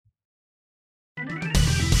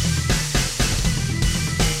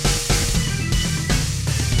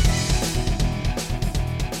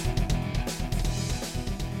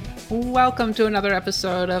Welcome to another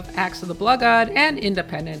episode of Axe of the Blood God, an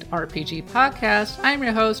independent RPG podcast. I'm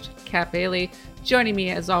your host, Kat Bailey. Joining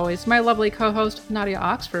me, as always, my lovely co-host, Nadia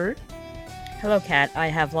Oxford. Hello, Kat. I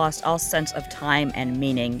have lost all sense of time and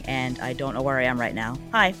meaning, and I don't know where I am right now.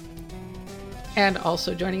 Hi. And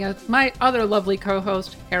also joining us, my other lovely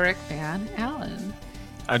co-host, Eric Van Allen.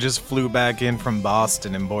 I just flew back in from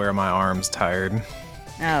Boston, and boy, are my arms tired.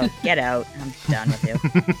 Oh, get out. I'm done with you.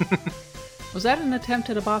 Was that an attempt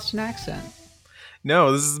at a Boston accent?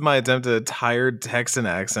 No, this is my attempt at a tired Texan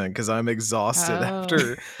accent because I'm exhausted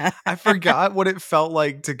after. I forgot what it felt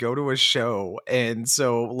like to go to a show. And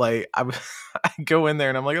so, like, I go in there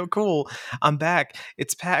and I'm like, oh, cool. I'm back.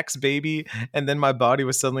 It's PAX, baby. And then my body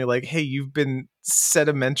was suddenly like, hey, you've been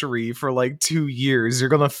sedimentary for like 2 years. You're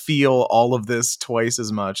going to feel all of this twice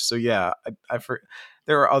as much. So, yeah,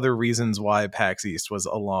 there are other reasons why PAX East was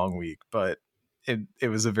a long week, but it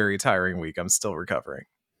was a very tiring week. I'm still recovering.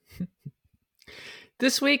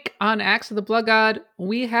 This week on Axe of the Blood God,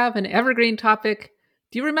 we have an evergreen topic.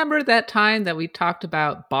 Do you remember that time that we talked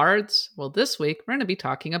about bards? Well, this week we're going to be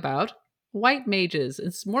talking about white mages.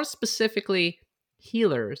 It's more specifically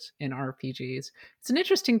healers in RPGs. It's an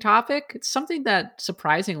interesting topic. It's something that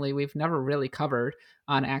surprisingly we've never really covered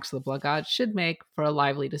on Axe of the Blood God. Should make for a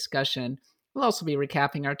lively discussion. We'll also be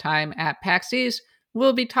recapping our time at PAX East.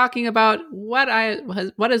 We'll be talking about what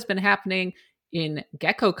has been happening in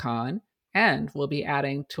GeckoCon, and we'll be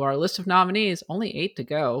adding to our list of nominees, only 8 to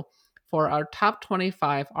go, for our top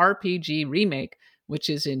 25 RPG remake, which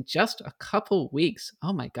is in just a couple weeks.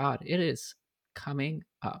 Oh my god, it is coming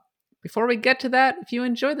up. Before we get to that, if you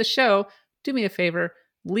enjoy the show, do me a favor,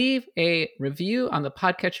 leave a review on the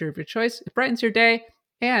podcatcher of your choice. It brightens your day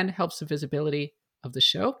and helps the visibility of the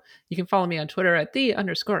show. You can follow me on Twitter at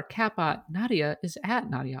 @the_Catbot. Nadia is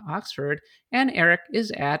at Nadia Oxford, and Eric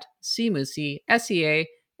is at Seamoosi, SEAMOOSI.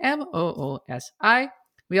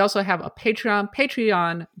 We also have a Patreon,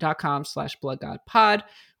 patreon.com/bloodgodpod,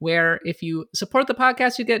 where if you support the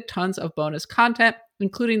podcast, you get tons of bonus content,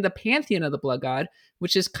 including the Pantheon of the Blood God,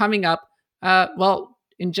 which is coming up,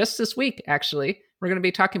 in just this week, actually. We're going to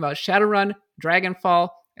be talking about Shadowrun, Dragonfall,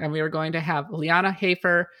 and we are going to have Liana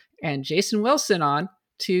Hafer and Jason Wilson on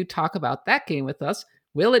to talk about that game with us.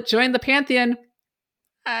 Will it join the Pantheon?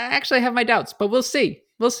 I actually have my doubts, but we'll see.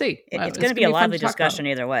 We'll see. It's going to be a lively discussion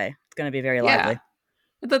either way. It's going to be very lively.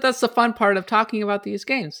 That's the fun part of talking about these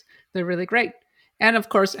games. They're really great. And of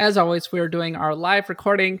course, as always, we're doing our live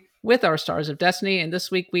recording with our Stars of Destiny. And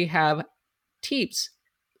this week we have Teeps,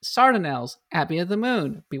 Sardinels, Abbey of the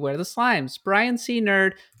Moon, Beware the Slimes, Brian C.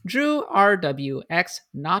 Nerd, Drew RWX,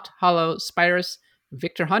 Not Hollow, Spyrus,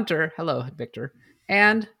 Victor Hunter, hello Victor,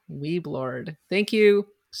 and Weeblord. Thank you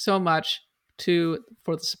so much for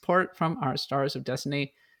the support from our Stars of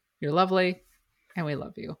Destiny. You're lovely, and we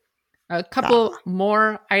love you. A couple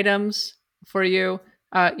more items for you.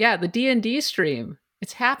 The D&D stream.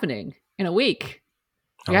 It's happening in a week.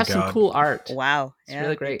 We have some cool art. Wow. It's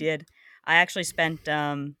really great. We did. I actually spent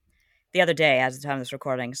the other day, as the time of this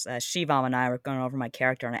recording, Shivam and I were going over my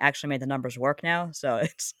character, and I actually made the numbers work now. So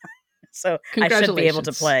it's I should be able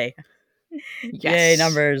to play. Yes. Yay,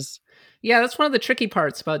 numbers. Yeah, that's one of the tricky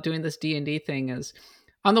parts about doing this D&D thing is,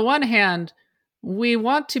 on the one hand, we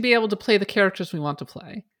want to be able to play the characters we want to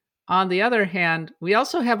play. On the other hand, we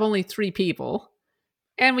also have only 3 people,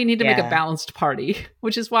 and we need to make a balanced party,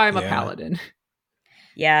 which is why I'm a paladin.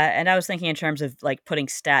 Yeah, and I was thinking in terms of like putting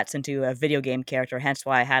stats into a video game character, hence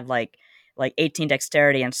why I had like 18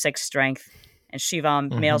 dexterity and 6 strength. And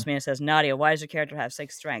Shivam mails me and says, Nadia, why does your character have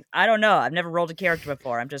 6 strength? I don't know. I've never rolled a character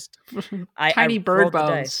before. I'm just tiny bird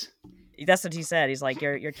bones. That's what he said. He's like,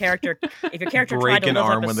 your character, if your character break tried to lift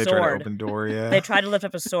arm up a when sword, they try to open door, they tried to lift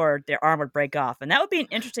up a sword, their arm would break off. And that would be an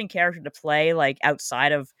interesting character to play like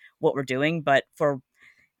outside of what we're doing. But for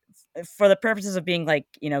the purposes of being like,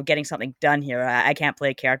 getting something done here, I can't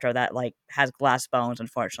play a character that like has glass bones,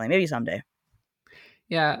 unfortunately. Maybe someday.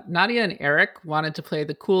 Yeah, Nadia and Eric wanted to play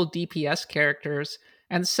the cool DPS characters.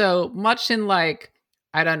 And so much in like,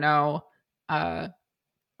 I don't know,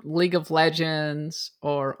 League of Legends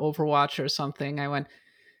or Overwatch or something, I went,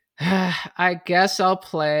 I guess I'll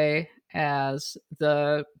play as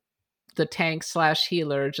the tank /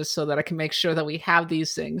 healer just so that I can make sure that we have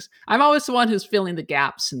these things. I'm always the one who's filling the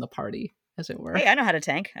gaps in the party, as it were. Hey, I know how to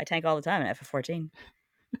tank. I tank all the time in FF14.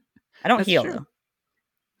 I don't heal, though.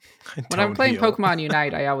 When I'm playing Pokemon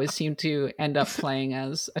Unite, I always seem to end up playing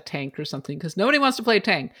as a tank or something because nobody wants to play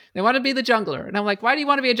tank. They want to be the jungler. And I'm like, why do you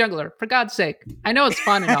want to be a jungler? For God's sake. I know it's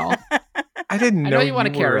fun and all. I didn't know you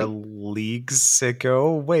want to were carry. a League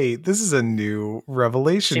Sicko. Wait, this is a new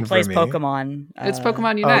revelation She for plays me. Pokemon. It's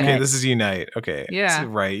Pokemon Unite. Okay, this is Unite. Okay. Yeah. So,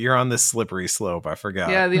 right. You're on this slippery slope. I forgot.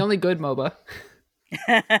 Yeah, the only good MOBA.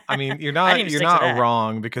 I mean, you're I not didn't even stick to that.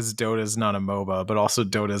 wrong, because Dota's not a MOBA, but also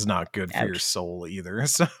Dota's not good for Ouch. your soul either.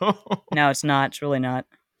 So No, it's not. It's really not.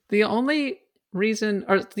 The only reason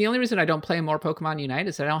I don't play more Pokemon Unite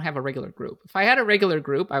is that I don't have a regular group. If I had a regular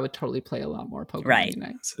group, I would totally play a lot more Pokemon Right.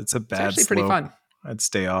 Unite. it's a bad It's actually pretty slope. fun. I'd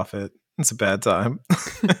stay off it. It's a bad time.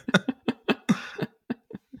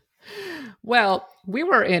 Well, we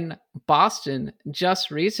were in Boston just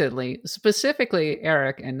recently, specifically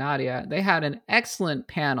Eric and Nadia. They had an excellent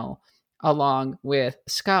panel along with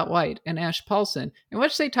Scott White and Ash Paulson, in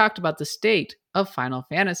which they talked about the state of Final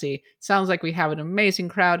Fantasy. Sounds like we have an amazing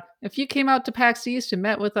crowd. If you came out to PAX East and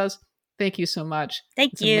met with us, thank you so much.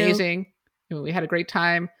 Thank It's you. amazing. We had a great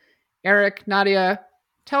time. Eric, Nadia,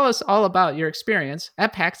 tell us all about your experience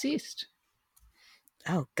at PAX East.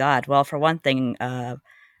 Oh God. Well, for one thing,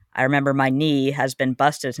 I remember my knee has been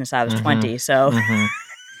busted since I was 20. So Mhm.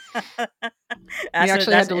 You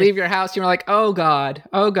actually had to leave your house. You were like, oh God,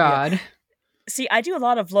 oh God. See, I do a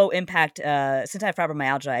lot of low impact. Since I have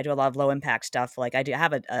fibromyalgia, I do a lot of low impact stuff. Like I do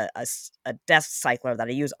have a desk cycler that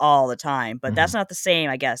I use all the time, but that's not the same,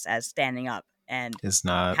 I guess, as standing up and It's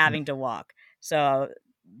not. having to walk. So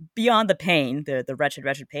beyond the pain, the wretched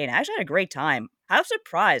pain, I actually had a great time. I was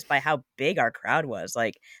surprised by how big our crowd was.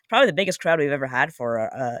 Like, probably the biggest crowd we've ever had for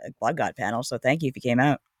a Blood God panel. So thank you if you came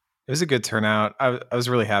out. It was a good turnout. I was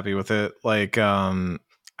really happy with it. Like,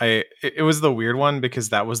 it was the weird one, because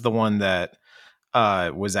that was the one that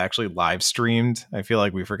was actually live streamed. I feel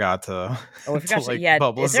like we forgot to, Oh, we forgot to,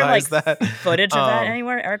 publicize is there like that footage of that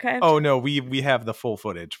anywhere archived? Oh no, we have the full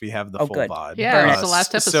footage. We have the full good. VOD. Yeah, it's the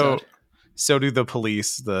last episode. So do the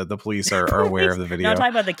police. The police are aware of the video. No, I'm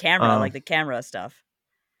talking about the camera, like the camera stuff.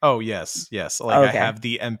 Oh yes. Like Okay. I have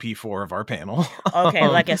the MP4 of our panel. Okay,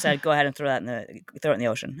 like I said, go ahead and throw it in the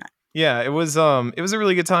ocean. Yeah, it was a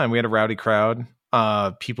really good time. We had a rowdy crowd.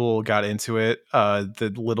 People got into it.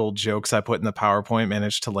 The little jokes I put in the PowerPoint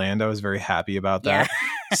managed to land. I was very happy about that.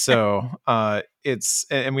 Yeah. So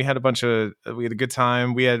and we had we had a good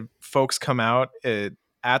time. We had folks come out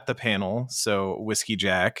at the panel. So Whiskey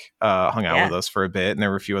Jack hung out with us for a bit, and there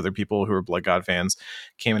were a few other people who were Blood God fans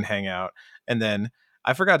came and hang out. And then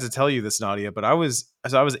I forgot to tell you this, Nadia, but I was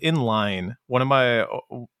in line.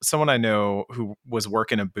 Someone I know who was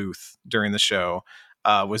working a booth during the show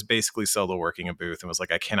was basically solo working a booth and was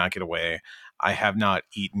like, I cannot get away. I have not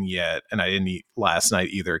eaten yet, and I didn't eat last night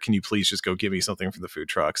either. Can you please just go get me something from the food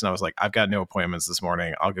trucks? And I was like, I've got no appointments this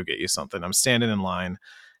morning. I'll go get you something. I'm standing in line,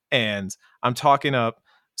 and I'm talking up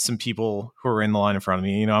some people who are in the line in front of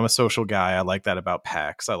me. You know, I'm a social guy. I like that about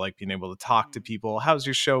PAX. I like being able to talk to people. How's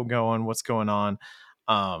your show going? What's going on?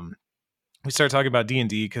 We started talking about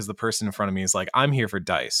D&D because the person in front of me is like, I'm here for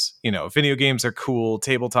dice. You know, video games are cool,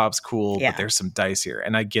 tabletop's cool, but there's some dice here.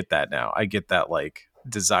 And I get that now. I get that like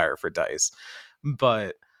desire for dice.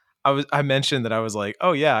 But I mentioned that I was like,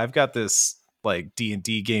 oh yeah, I've got this like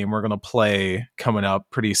D&D game we're going to play coming up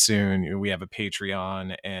pretty soon. You know, we have a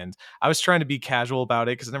Patreon, and I was trying to be casual about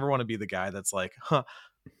it because I never want to be the guy that's like,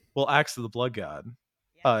 well, Axe of the Blood God.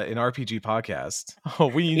 An RPG podcast.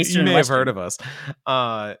 Oh, you may have heard of us.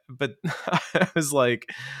 But I was like,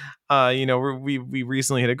 you know, we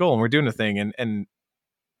recently hit a goal and we're doing a thing. And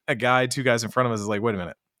two guys in front of us is like, wait a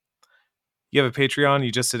minute. You have a Patreon?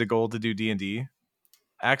 You just hit a goal to do D&D?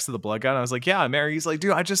 Axe of the Blood God? And I was like, yeah, Mary. He's like,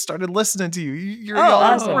 dude, I just started listening to you. You're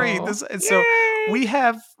awesome. Great. And so we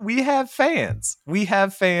have fans. We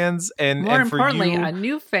have fans. And more importantly, for you, a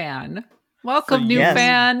new fan. Welcome, new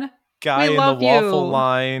fan. Guy we in love the waffle you.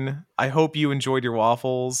 line. I hope you enjoyed your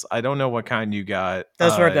waffles. I don't know what kind you got.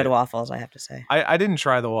 Those were good waffles, I have to say. I didn't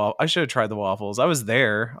try the waffle. I should have tried the waffles. I was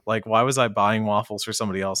there. Like, why was I buying waffles for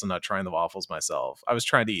somebody else and not trying the waffles myself? I was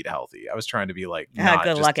trying to eat healthy. I was trying to be like, not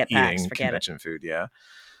good just luck at PAX. eating Forget convention food. Yeah.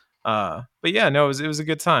 But yeah, no, it was a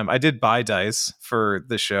good time. I did buy dice for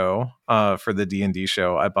the show, for the D&D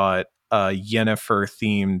show. I bought Yennefer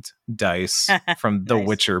themed dice from the Nice.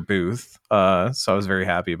 Witcher booth. So I was very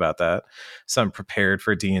happy about that. So I'm prepared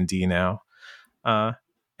for D&D now. And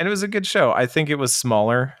it was a good show. I think it was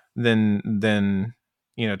smaller than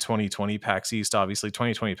 2020 PAX East. Obviously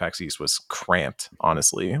 2020 PAX East was cramped,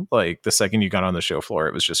 honestly. Like the second you got on the show floor,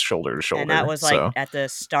 it was just shoulder to shoulder. And that was like at the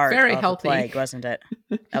start Very of healthy. the plague, wasn't it?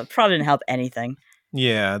 That probably didn't help anything.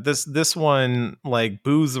 Yeah, this one, like,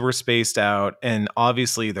 booths were spaced out, and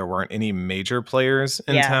obviously there weren't any major players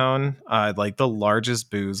in town. Like the largest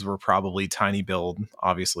booths were probably Tiny Build,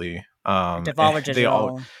 obviously. Devolver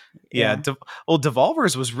Digital.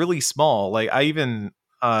 Devolver's was really small. Like I even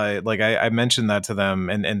like I mentioned that to them,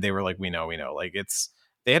 and they were like, we know. Like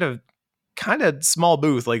they had a kind of small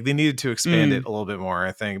booth. Like they needed to expand it a little bit more,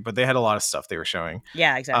 I think, but they had a lot of stuff they were showing.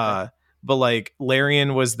 Yeah, exactly. But like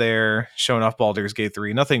Larian was there showing off Baldur's Gate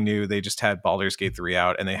 3. Nothing new. They just had Baldur's Gate 3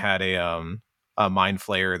 out, and they had a Mind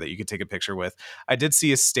Flayer that you could take a picture with. I did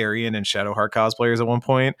see Asterion and Shadowheart cosplayers at one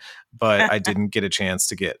point, but I didn't get a chance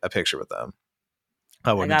to get a picture with them.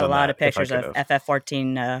 I got a lot of pictures of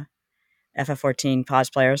FF14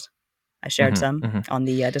 cosplayers. I shared some on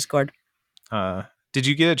the Discord. Did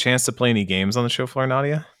you get a chance to play any games on the show floor,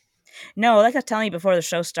 Nadia? No, like I was telling you before the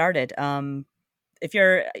show started,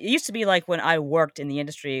 it used to be like when I worked in the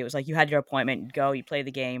industry, it was like you had your appointment, you'd go, you play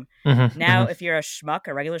the game. Now, if you're a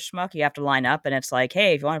regular schmuck, you have to line up, and it's like,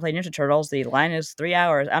 hey, if you want to play Ninja Turtles, the line is 3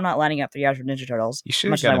 hours. I'm not lining up 3 hours for Ninja Turtles. You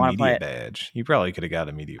should have got a media badge. You probably could have got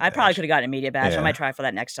a media badge. I probably could have gotten a media badge. I might try for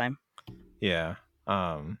that next time. Yeah.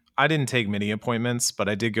 I didn't take many appointments, but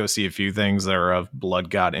I did go see a few things that are of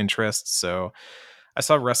Blood God interest. So I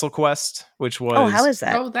saw WrestleQuest, which was... Oh, how is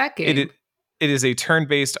that? Oh, that game. It is a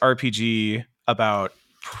turn-based RPG about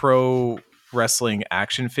pro wrestling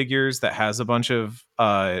action figures that has a bunch of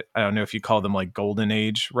I don't know if you call them like Golden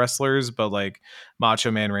Age wrestlers, but like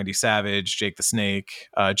Macho Man Randy Savage, Jake the Snake,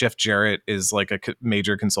 Jeff Jarrett is like a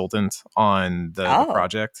major consultant on the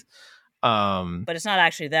project. But it's not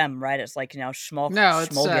actually them, right? It's like, Schmolgen or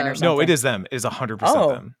something. No, it is them. It is 100%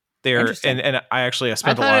 them. They're and I spent a lot of time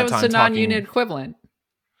talking. I thought it was a non-unit equivalent.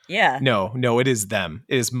 Yeah. No, it is them.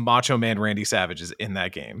 It is Macho Man Randy Savage is in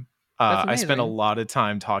that game. I spent a lot of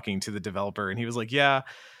time talking to the developer, and he was like, yeah,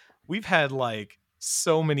 we've had like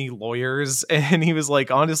so many lawyers. And he was like,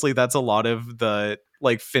 honestly, that's a lot of the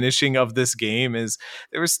like finishing of this game is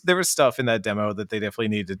there was stuff in that demo that they definitely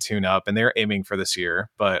needed to tune up, and they're aiming for this year.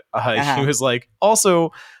 But he was like, also,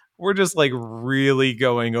 we're just like really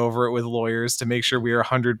going over it with lawyers to make sure we are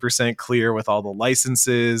 100% clear with all the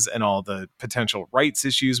licenses and all the potential rights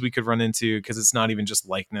issues we could run into, because it's not even just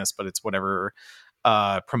likeness, but it's whatever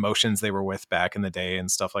promotions they were with back in the day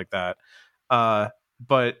and stuff like that.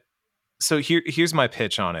 But so here's my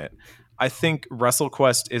pitch on it. I think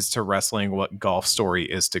WrestleQuest is to wrestling what Golf Story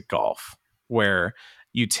is to golf, where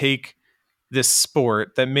you take this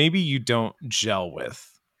sport that maybe you don't gel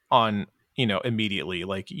with on, immediately.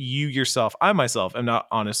 Like you yourself, I myself am not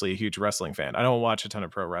honestly a huge wrestling fan. I don't watch a ton of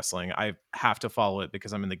pro wrestling. I have to follow it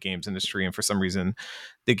because I'm in the games industry, and for some reason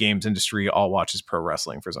the games industry all watches pro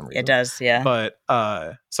wrestling for some reason. It does, yeah. But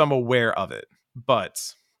so I'm aware of it.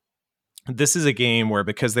 But this is a game where,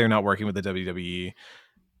 because they're not working with the WWE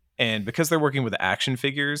and because they're working with action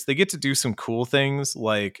figures, they get to do some cool things.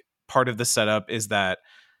 Like part of the setup is that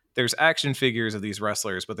there's action figures of these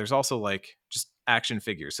wrestlers, but there's also like just action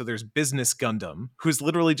figures. So there's Business Gundam, who's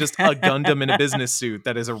literally just a Gundam in a business suit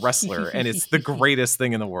that is a wrestler, and it's the greatest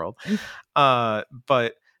thing in the world.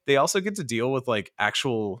 But they also get to deal with like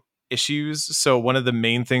actual issues. So one of the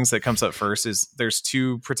main things that comes up first is there's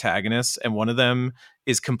two protagonists, and one of them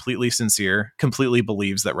is completely sincere, completely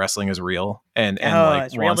believes that wrestling is real, and like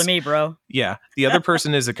it's real to me, bro. Yeah. The other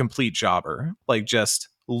person is a complete jobber, like just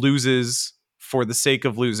loses for the sake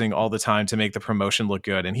of losing all the time to make the promotion look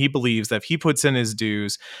good. And he believes that if he puts in his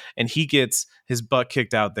dues and he gets his butt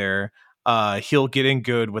kicked out there, he'll get in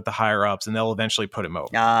good with the higher ups, and they'll eventually put him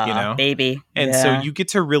over, baby. And so you get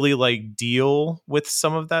to really like deal with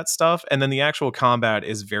some of that stuff. And then the actual combat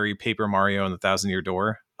is very Paper Mario and the Thousand Year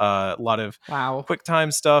Door. A lot of quick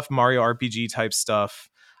time stuff, Mario RPG type stuff.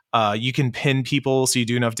 You can pin people, so you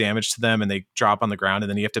do enough damage to them and they drop on the ground, and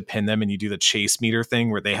then you have to pin them, and you do the chase meter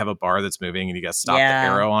thing where they have a bar that's moving and you got to stop the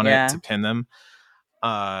arrow on it to pin them.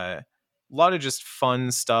 A lot of just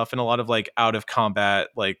fun stuff, and a lot of like out of combat,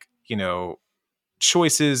 like,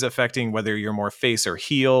 choices affecting whether you're more face or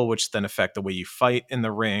heel, which then affect the way you fight in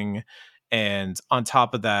the ring. And on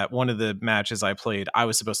top of that, one of the matches I played, I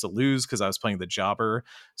was supposed to lose because I was playing the jobber.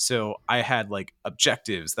 So I had like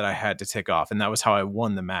objectives that I had to tick off. And that was how I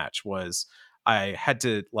won the match. Was I had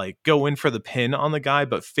to like go in for the pin on the guy,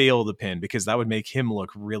 but fail the pin, because that would make him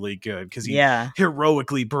look really good, because he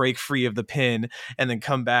heroically break free of the pin and then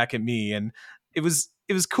come back at me. And it was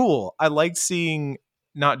cool. I liked seeing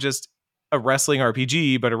not just a wrestling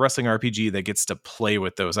RPG, but a wrestling RPG that gets to play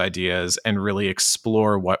with those ideas and really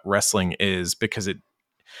explore what wrestling is, because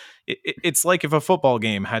it's like if a football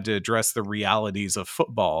game had to address the realities of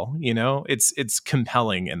football, it's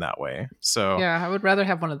compelling in that way. So yeah, I would rather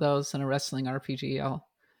have one of those than a wrestling RPG. I'm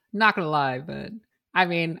not gonna lie, but I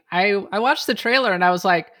mean, I watched the trailer and I was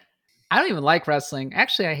like, I don't even like wrestling.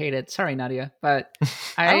 Actually, I hate it. Sorry, Nadia, but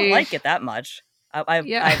I don't like it that much.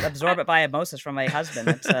 I absorb it by osmosis from my husband.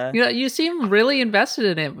 It's you seem really invested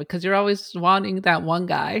in it because you're always wanting that one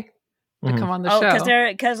guy to come on the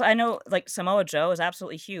show. Because I know like Samoa Joe is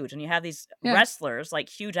absolutely huge, and you have these wrestlers, like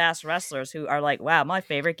huge ass wrestlers, who are like, wow, my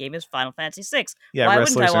favorite game is Final Fantasy VI. Yeah, why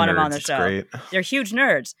wouldn't I want nerds. him on the show? Great. They're huge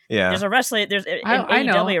nerds. Yeah, there's a wrestler. There's in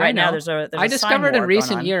AEW right now. There's I discovered in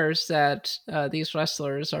recent years that these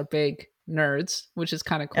wrestlers are big nerds, which is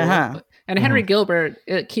kind of cool. And Henry Gilbert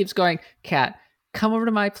keeps going, Kat, come over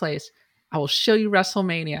to my place. I will show you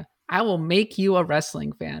WrestleMania. I will make you a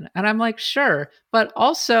wrestling fan. And I'm like, sure. But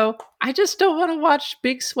also, I just don't want to watch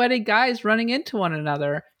big sweaty guys running into one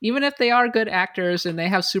another, even if they are good actors and they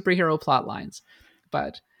have superhero plot lines.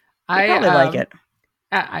 But I probably like it.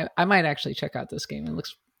 I might actually check out this game. It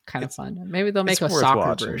looks kind of fun. Maybe they'll make a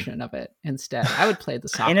soccer version of it instead. I would play the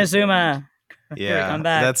soccer. Inazuma. Yeah,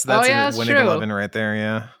 that's winning 11 right there.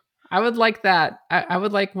 Yeah. I would like that. I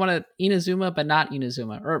would like one of Inazuma, but not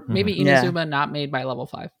Inazuma. Or maybe Inazuma not made by Level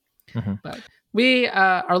 5. But we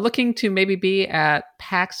are looking to maybe be at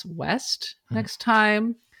PAX West next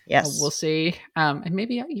time. Yes. We'll see. And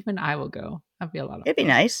maybe even I will go. That'd be a lot of fun. It'd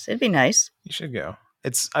be nice. You should go.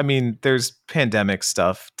 There's pandemic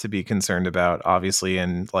stuff to be concerned about, obviously.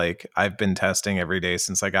 And like, I've been testing every day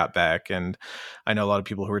since I got back. And I know a lot of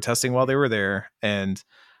people who were testing while they were there. And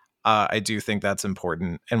I do think that's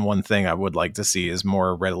important. And one thing I would like to see is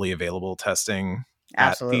more readily available testing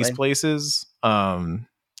at these places.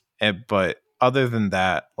 But other than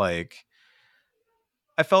that, like,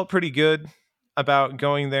 I felt pretty good about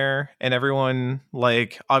going there, and everyone,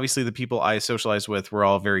 like, obviously the people I socialized with were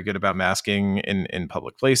all very good about masking in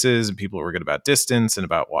public places, and people were good about distance and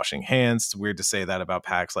about washing hands. It's weird to say that about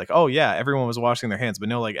PAX, like, oh yeah, everyone was washing their hands, but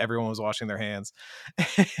no, like, everyone was washing their hands.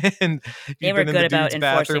 And they were good about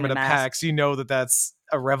enforcing at a PAX, you know that's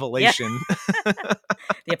a revelation. Yeah.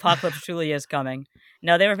 The apocalypse truly is coming.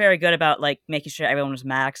 No, they were very good about like making sure everyone was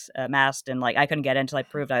masked, and like I couldn't get in until I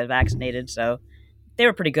proved I was vaccinated. So they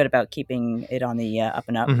were pretty good about keeping it on the up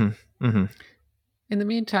and up. In the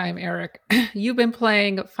meantime, Eric, you've been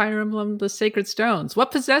playing Fire Emblem: The Sacred Stones.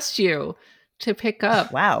 What possessed you to pick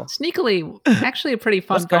up? Wow, sneakily, actually a pretty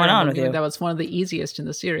fun. What's going on with you? That was one of the easiest in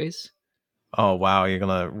the series. Oh wow, you're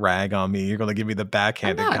gonna rag on me. You're gonna give me the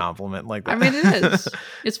backhanded compliment like that. I mean, it is.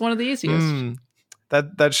 It's one of the easiest.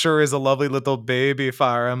 That sure is a lovely little baby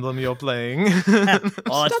Fire Emblem you're playing. There's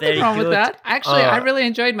nothing wrong with that. Actually, I really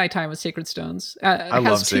enjoyed my time with Sacred Stones. I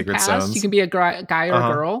love Sacred Stones. You can be a guy or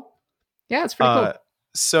a girl. Yeah, it's pretty cool.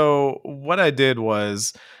 So what I did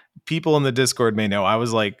was, people in the Discord may know, I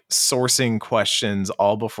was like sourcing questions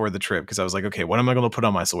all before the trip, because I was like, okay, what am I going to put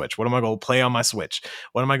on my Switch? What am I going to play on my Switch?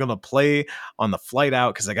 What am I going to play on the flight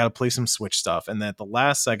out? Because I got to play some Switch stuff. And then at the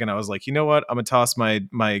last second, I was like, you know what? I'm going to toss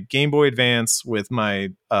my Game Boy Advance with my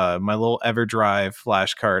my little EverDrive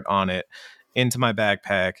flash cart on it into my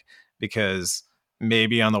backpack, because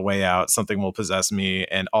maybe on the way out something will possess me.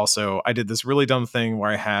 And also, I did this really dumb thing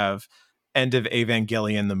where I have End of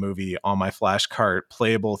Evangelion, the movie, on my flash cart,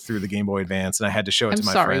 playable through the Game Boy Advance, and I had to show it to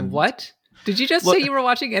my friend. What? Did you just say you were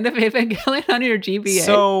watching End of Evangelion on your GBA?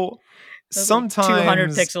 So sometimes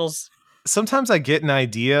 200 pixels. Sometimes I get an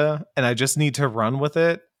idea and I just need to run with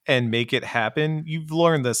it and make it happen. You've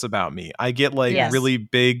learned this about me. I get really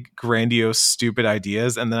big, grandiose, stupid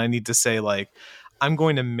ideas, and then I need to say like, I'm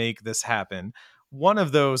going to make this happen. One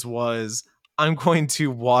of those was, I'm going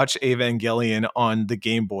to watch Evangelion on the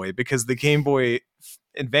Game Boy, because the Game Boy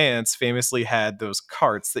Advance famously had those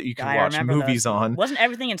carts that you could watch movies on. Wasn't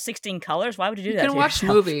everything in 16 colors? Why would you do that? You can watch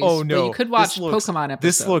movies. Oh no, you could watch Pokemon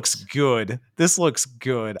episodes. This looks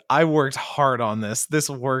good. I worked hard on this. This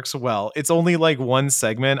works well. It's only like one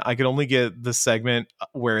segment. I could only get the segment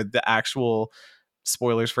where the actual,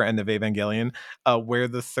 spoilers for End of Evangelion, where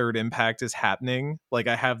the third impact is happening. Like,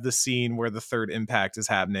 I have the scene where the third impact is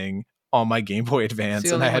happening on my Game Boy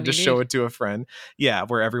Advance, and I had to show it to a friend. Yeah,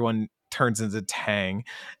 where everyone turns into Tang,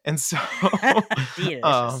 and so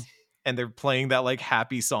and they're playing that like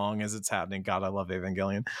happy song as it's happening. God, I love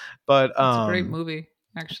Evangelion. But it's a great movie,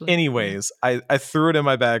 actually. Anyways, I threw it in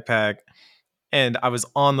my backpack, and I was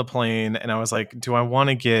on the plane, and I was like, do I want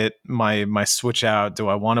to get my Switch out? Do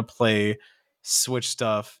I want to play Switch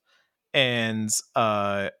stuff? And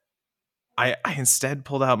I instead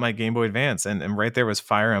pulled out my Game Boy Advance, and right there was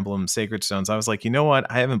Fire Emblem Sacred Stones. I was like, you know what?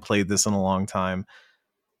 I haven't played this in a long time.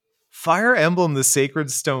 Fire Emblem The Sacred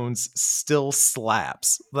Stones still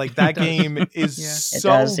slaps. Like, that game is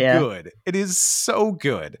good. It is so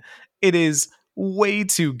good. It is way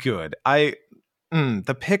too good. The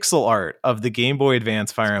pixel art of the Game Boy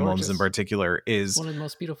Advance Fire Emblems in particular is one of the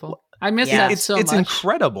most beautiful. I miss that so much. It's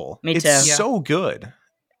incredible. Me too. It's so good.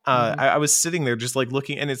 I was sitting there just like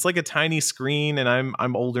looking, and it's like a tiny screen, and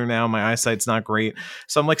I'm older now, my eyesight's not great,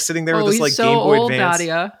 so I'm like sitting there with this like Game Boy Advance.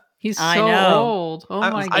 Nadia. He's so old. Oh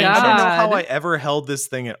my god! I don't know how I ever held this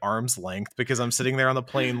thing at arm's length because I'm sitting there on the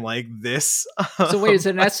plane like this. So wait, is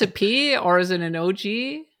it an SP or is it an OG?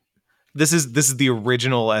 This is the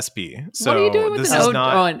original SP. So what are you doing with this an is OG?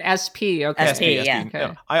 not Oh, an SP. Okay. SP, yeah. Okay.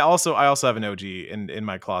 No, I also have an OG in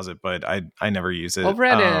my closet, but I never use it. Over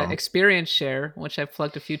at Experience Share, which I've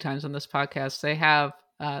plugged a few times on this podcast, they have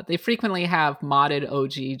they frequently have modded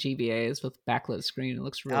OG GBAs with backlit screen. It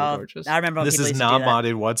looks really gorgeous. I remember this is not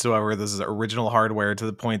modded whatsoever. This is original hardware to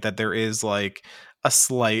the point that there is like a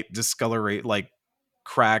slight discolorate, like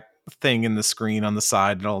crack thing in the screen on the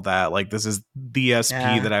side and all that. Like this is the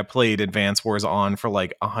SP that I played Advance Wars on for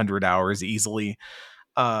like 100 hours easily.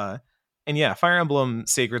 And yeah, Fire Emblem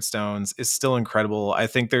Sacred Stones is still incredible. I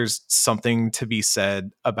think there's something to be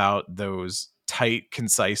said about those tight,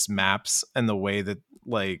 concise maps and the way that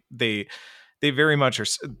like they very much are.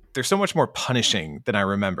 They're so much more punishing than I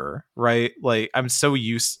remember, right? Like I'm so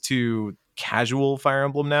used to casual Fire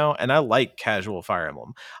Emblem now, and I like casual Fire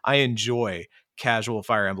Emblem. I enjoy casual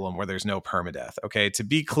Fire Emblem where there's no permadeath. Okay, to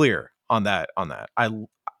be clear on that,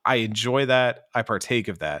 I enjoy that. I partake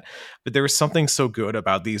of that. But there was something so good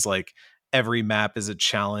about these, like every map is a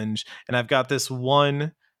challenge, and I've got this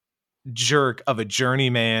one jerk of a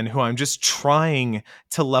journeyman who I'm just trying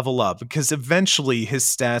to level up because eventually his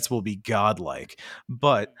stats will be godlike,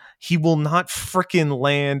 but he will not frickin'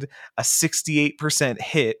 land a 68%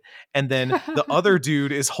 hit. And then the other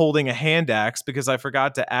dude is holding a hand axe because I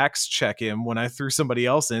forgot to axe check him when I threw somebody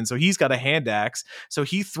else in. So he's got a hand axe. So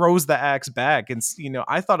he throws the axe back. And, you know,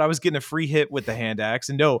 I thought I was getting a free hit with the hand axe.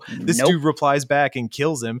 And no, this dude replies back and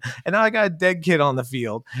kills him. And now I got a dead kid on the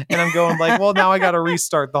field. And I'm going like, well, now I got to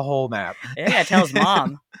restart the whole map. Yeah, tell his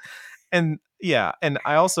mom. And yeah, and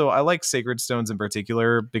I like Sacred Stones in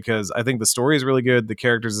particular because I think the story is really good, the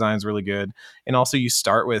character design is really good, and also you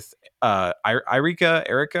start with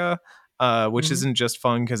Erica, which isn't just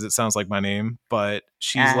fun because it sounds like my name, but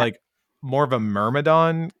she's like more of a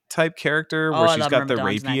Myrmidon type character where she's got the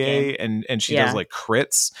rapier and she does like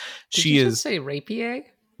crits. Did you just say rapier?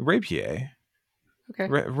 Rapier. Okay.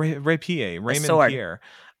 Rapier. Raymond Pierre.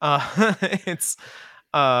 It's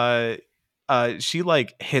she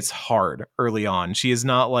like hits hard early on. She is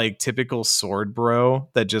not like typical sword bro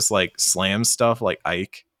that just like slams stuff like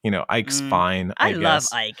Ike. You know, Ike's fine. I love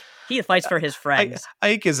Ike. He fights for his friends.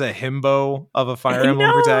 Ike is a himbo of a Fire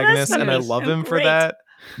Emblem protagonist, and I love him for that.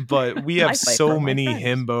 But we have so many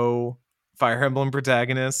himbo Fire Emblem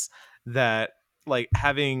protagonists that like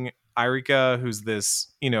having Irika, who's this,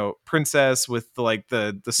 you know, princess with like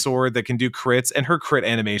the sword that can do crits, and her crit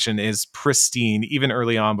animation is pristine even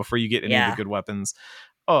early on before you get any of the good weapons.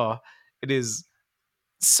 Oh, it is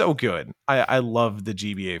so good. I love the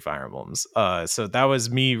GBA Fire Emblems. So that was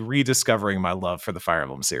me rediscovering my love for the Fire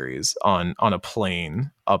Emblem series on a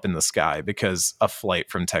plane up in the sky because a flight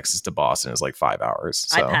from Texas to Boston is like 5 hours.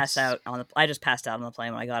 So. I just passed out on the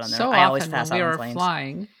plane when I got on there. So I always often pass when out we on planes.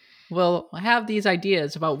 Flying, we'll have these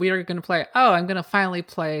ideas about we are going to play. Oh, I'm going to finally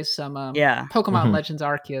play some Pokemon Legends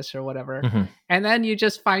Arceus or whatever, and then you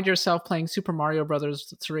just find yourself playing Super Mario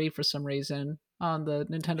Brothers 3 for some reason on the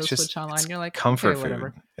Nintendo Switch Online. You're like, comfort okay,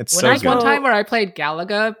 whatever. Food. It's so good. One time where I played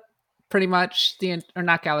Galaga, pretty much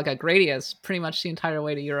not Galaga, Gradius, pretty much the entire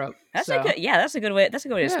way to Europe. That's a good way. That's a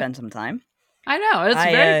good way to spend some time. I know. It's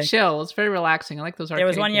very chill. It's very relaxing. I like those arcade There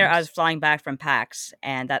was one year games. I was flying back from PAX,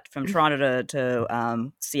 and that from Toronto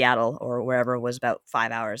to Seattle or wherever was about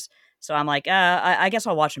 5 hours. So I'm like, I guess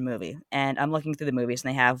I'll watch a movie. And I'm looking through the movies, and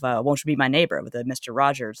they have Won't You Be My Neighbor with the Mr.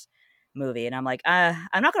 Rogers movie. And I'm like,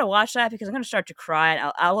 I'm not going to watch that because I'm going to start to cry,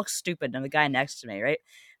 and I'll look stupid on the guy next to me, right?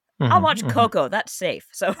 I'll watch Coco. That's safe.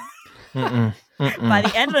 So by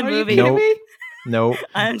the end of the movie, nope.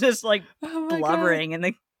 I'm just like blubbering, and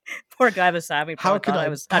the poor guy beside me. How could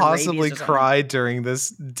I possibly cry during this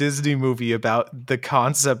Disney movie about the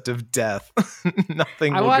concept of death?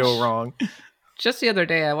 Nothing will go wrong. Just the other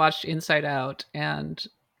day, I watched Inside Out, and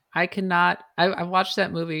I cannot. I've watched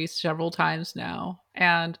that movie several times now,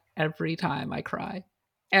 and every time I cry.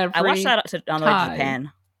 I watched that on the way to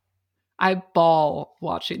Japan. I bawl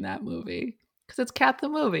watching that movie because it's Cat the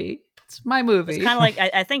movie. It's my movie. It's kind of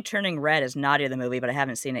like I think Turning Red is Nadia the movie, but I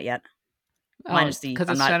haven't seen it yet. Because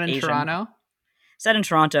it's set in Toronto. Set in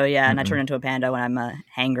Toronto, yeah, and I turn into a panda when I'm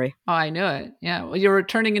hangry. Oh, I knew it. Yeah, well, you were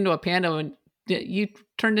turning into a panda when you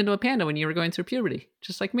turned into a panda when you were going through puberty,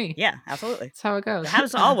 just like me. Yeah, absolutely. That's how it goes. It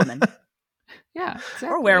happens to all women. Yeah, exactly.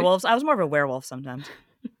 Or werewolves. I was more of a werewolf sometimes.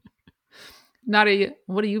 Nadia,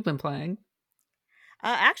 what have you been playing?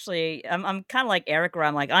 Actually, I'm kind of like Eric, where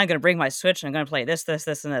I'm like, I'm going to bring my Switch and I'm going to play this, this,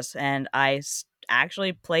 this, and this. And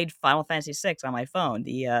actually played Final Fantasy VI on my phone.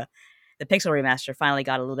 The Pixel remaster finally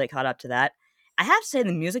got a little bit caught up to that. I have to say,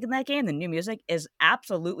 the music in that game, the new music, is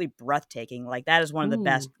absolutely breathtaking. Like, that is one of the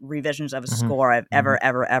best revisions of a score I've ever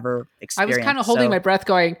experienced. I was kind of holding my breath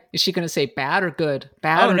going, is she going to say bad or good?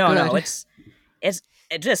 Bad or good? Oh, no.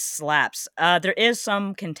 It just slaps. There is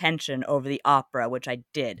some contention over the opera, which I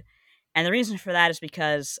did. And the reason for that is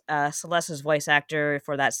because Celeste's voice actor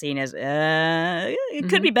for that scene is, it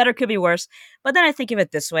could be better, could be worse. But then I think of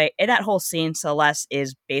it this way. In that whole scene, Celeste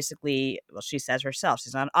is basically, well, she says herself,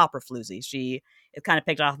 she's not an opera floozy. She is kind of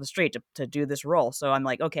picked off the street to do this role. So I'm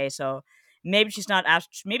like, okay, so maybe she's not,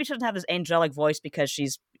 maybe she doesn't have this angelic voice because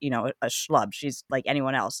she's, a schlub. She's like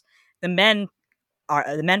anyone else. The men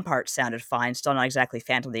part sounded fine. Still not exactly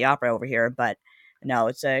Phantom of the Opera over here, but no,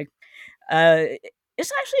 it's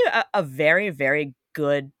actually a very, very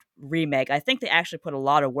good remake. I think they actually put a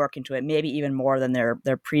lot of work into it, maybe even more than their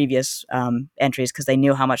previous entries, because they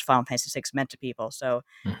knew how much Final Fantasy VI meant to people. So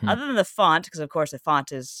other than the font, because of course the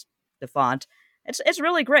font is the font, it's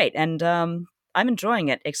really great, and I'm enjoying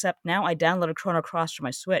it, except now I downloaded Chrono Cross for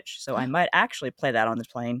my Switch, so I might actually play that on the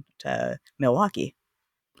plane to Milwaukee.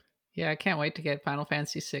 Yeah, I can't wait to get Final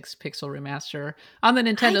Fantasy VI Pixel Remaster on the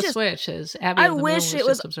Nintendo Switch. As Abby, I wish it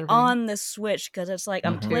was on the Switch, because it's like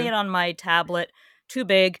I'm playing it on my tablet, too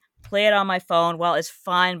big. Play it on my phone. Well, it's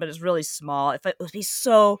fine, but it's really small. It would be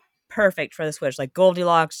so perfect for the Switch, like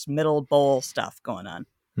Goldilocks middle bowl stuff going on.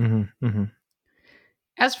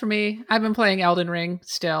 As for me, I've been playing Elden Ring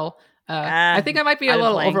still. I think I might be a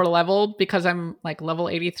little over leveled because I'm like level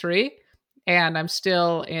 83, and I'm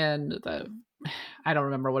still in the, I don't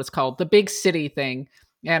remember what it's called, the big city thing.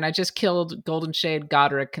 And I just killed Golden Shade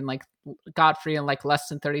Godric and like Godfrey in like less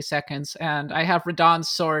than 30 seconds. And I have Radahn's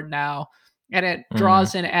sword now, and it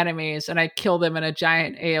draws in enemies, and I kill them in a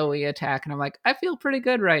giant AoE attack. And I'm like, I feel pretty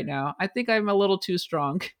good right now. I think I'm a little too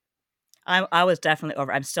strong. I was definitely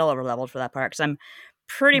I'm still over leveled for that part, because I'm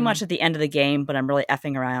pretty much at the end of the game, but I'm really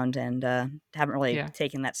effing around and haven't really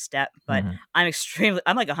taken that step. But I'm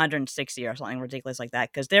like 160 or something ridiculous like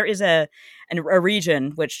that, because there is a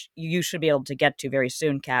region which you should be able to get to very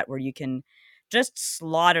soon, Kat, where you can just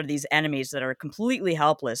slaughter these enemies that are completely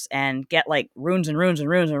helpless and get like runes and runes and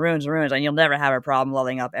runes and runes and runes, and you'll never have a problem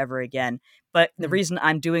leveling up ever again. But the reason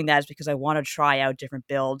I'm doing that is because I want to try out different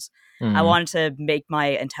builds. I wanted to make my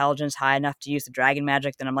intelligence high enough to use the dragon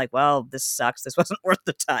magic. Then I'm like, well, this sucks. This wasn't worth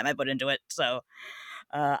the time I put into it. So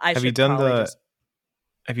have you done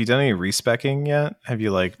any respecking yet? Have you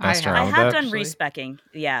like messed around with that? I have done respecking.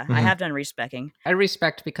 Yeah, I have done respecking. I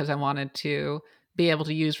respect because I wanted to be able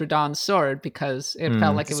to use Radahn's sword, because it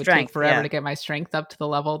felt like it would take forever to get my strength up to the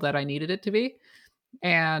level that I needed it to be.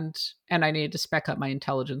 And I needed to spec up my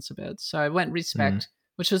intelligence a bit. So I went respect,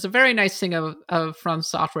 which was a very nice thing of From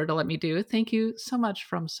Software to let me do. Thank you so much,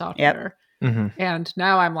 From Software. And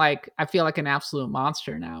now I'm like, I feel like an absolute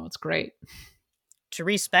monster now. It's great. To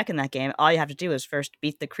respec in that game, all you have to do is first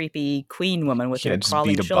beat the creepy queen woman with her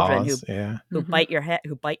crawling children who bite your head,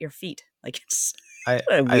 who bite your feet. Like, it's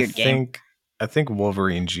a weird game. I think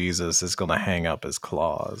Wolverine Jesus is going to hang up his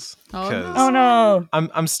claws. Oh no!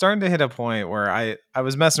 I'm starting to hit a point where I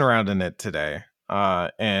was messing around in it today,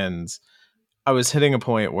 and I was hitting a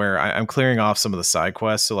point where I'm clearing off some of the side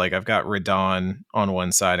quests. So like I've got Radahn on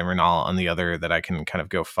one side and Renal on the other that I can kind of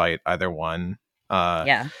go fight either one.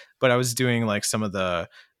 But I was doing like some of the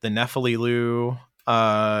Nephililu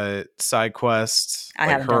side quests,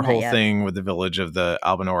 like her whole thing with the village of the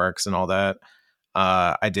Albinaurics and all that.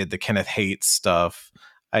 I did the Kenneth Haight stuff.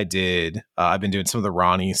 I've been doing some of the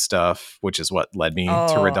Ronnie stuff, which is what led me to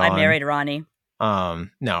Radahn. I married Ronnie.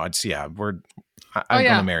 No, it's I'm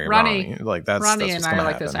gonna marry Ronnie. Like that's Ronnie that's and I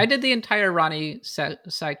like this. I did the entire Ronnie side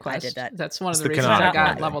quest. I did that. That's one of the reasons I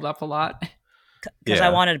got leveled up a lot. Because I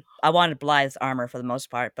wanted Blythe's armor for the most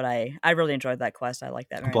part, but I really enjoyed that quest. I like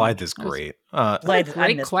that. Blythe is great. Blythe,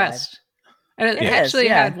 great quest, and it actually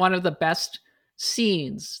had one of the best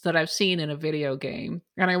scenes that I've seen in a video game,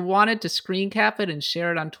 and I wanted to screen cap it and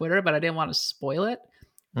share it on Twitter, but I didn't want to spoil it.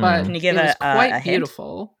 But can you give it was quite a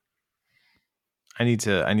beautiful. I need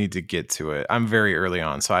to get to it. I'm very early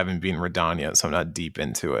on, so I haven't beaten Radahn yet, so I'm not deep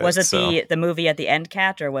into it. Was it the movie at the end,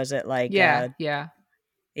 Cat, or was it like yeah,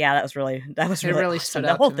 that was really really awesome.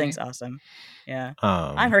 The whole thing's awesome. Yeah,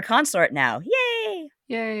 I'm her consort now.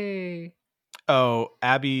 Yay! Oh,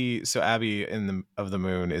 Abby. So Abby of the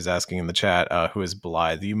Moon is asking in the chat, who is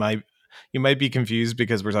Blythe? You might be confused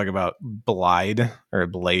because we're talking about Blade or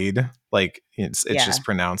Blade. Like it's just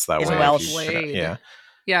pronounced that way. Welsh. I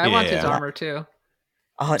want his armor too.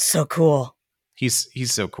 Oh, it's so cool.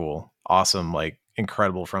 He's so cool. Awesome, like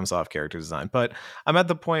incredible FromSoft character design. But I'm at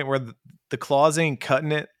the point where the claws ain't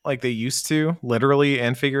cutting it like they used to, literally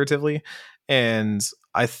and figuratively. And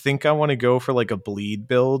I think I want to go for like a bleed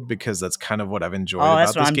build because that's kind of what I've enjoyed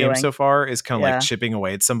about this game so far, is kind of like chipping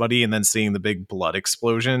away at somebody and then seeing the big blood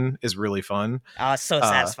explosion is really fun. Oh, it's so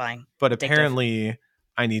satisfying. But apparently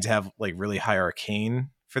I need to have like really high arcane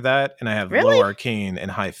for that. And I have low arcane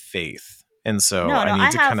and high faith. And so I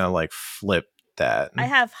need to kind of like flip that. I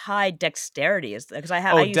have high dexterity because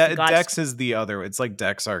I use Dex is the other. It's like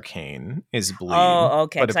Dex Arcane is bleed. Oh,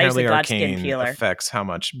 okay. But apparently Arcane affects how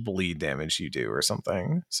much bleed damage you do or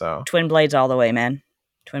something. So Twin Blades all the way, man.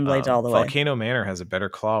 Twin Blades all the way. Volcano Manor has a better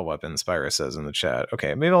claw weapon, Spyra says in the chat.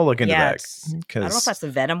 Okay, maybe I'll look into that. I don't know if that's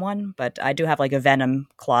the Venom one, but I do have like a Venom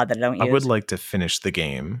claw that I don't use. I would like to finish the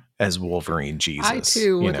game as Wolverine Jesus. I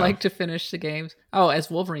too would like to finish the games. Oh,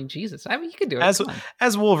 as Wolverine Jesus. I mean, you can do it.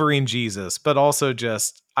 As Wolverine Jesus, but also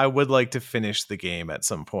just I would like to finish the game at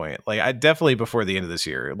some point. Like I definitely before the end of this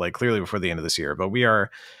year, like clearly before the end of this year, but we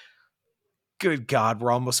are good God,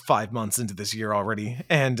 we're almost 5 months into this year already.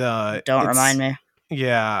 And don't remind me.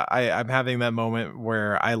 Yeah, I'm having that moment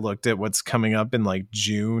where I looked at what's coming up in like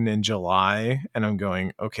June and July, and I'm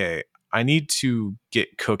going, okay, I need to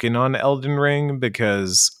get cooking on Elden Ring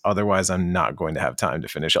because otherwise I'm not going to have time to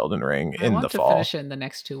finish Elden Ring in the fall. I want to finish it in the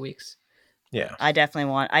next 2 weeks. Yeah. I definitely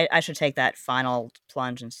want, I should take that final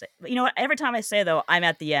plunge and say, you know what, every time I say though, I'm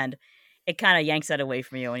at the end, it kind of yanks that away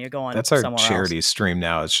from you when you're going That's our somewhere charity else. Stream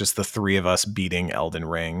now. It's just the three of us beating Elden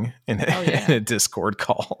Ring in a Discord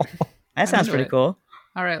call. That sounds pretty cool.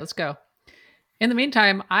 All right, let's go. In the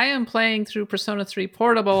meantime, I am playing through Persona 3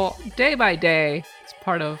 Portable day by day. It's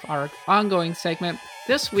part of our ongoing segment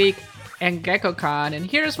this week in GeckoCon. And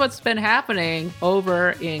here's what's been happening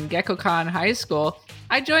over in GeckoCon High School.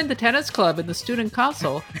 I joined the tennis club in the student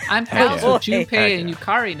council. I'm pals with Junpei and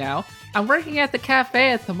Yukari now. I'm working at the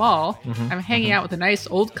cafe at the mall. I'm hanging out with a nice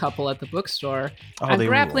old couple at the bookstore. I'm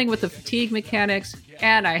grappling with the fatigue mechanics,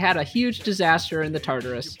 and I had a huge disaster in the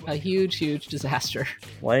Tartarus. A huge, huge disaster.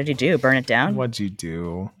 What did you do? Burn it down? What'd you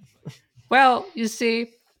do? Well, you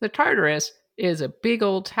see, the Tartarus is a big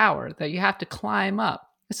old tower that you have to climb up.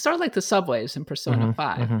 It's sort of like the subways in Persona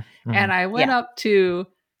 5. And I went up to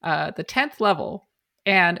the 10th level,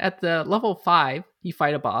 and at the level 5, you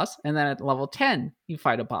fight a boss, and then at level 10, you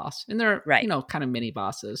fight a boss. And they're, kind of mini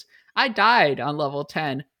bosses. I died on level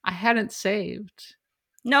 10. I hadn't saved.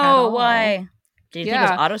 No, why? Do you think it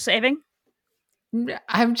was auto-saving?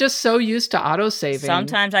 I'm just so used to auto-saving.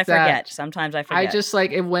 Sometimes I forget. I just,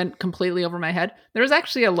 it went completely over my head. There was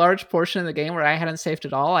actually a large portion of the game where I hadn't saved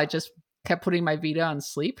at all. I just kept putting my Vita on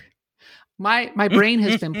sleep. My brain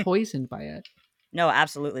has been poisoned by it. No,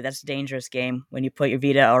 absolutely. That's a dangerous game when you put your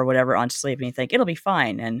Vita or whatever on sleep and you think it'll be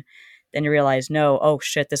fine. And then you realize, no, oh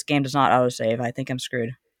shit, this game does not autosave. I think I'm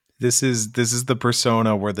screwed. This is the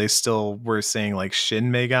Persona where they still were saying like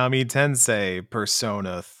Shin Megami Tensei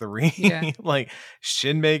Persona 3. Yeah. Like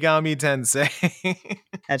Shin Megami Tensei.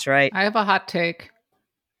 That's right. I have a hot take.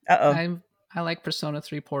 Uh-oh. I like Persona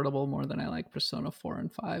 3 Portable more than I like Persona 4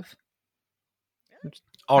 and 5.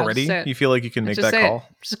 Already? You feel like you can make that call?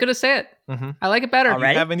 I'm just going to say it. I like it better.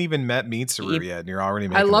 Already? You haven't even met Mitsuru yet, and you're already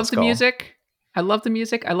making I love this the call. music. I love the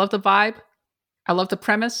music. I love the vibe. I love the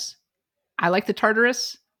premise. I like the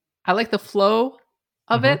Tartarus. I like the flow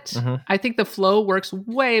of it. I think the flow works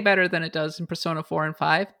way better than it does in Persona 4 and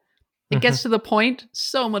 5. It gets to the point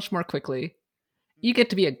so much more quickly. You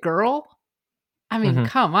get to be a girl. I mean,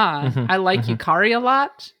 come on. I like Yukari a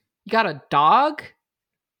lot. You got a dog.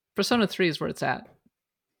 Persona 3 is where it's at.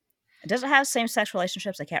 Does it have same-sex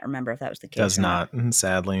relationships? I can't remember if that was the case. Does not.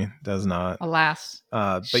 Sadly, does not. Alas.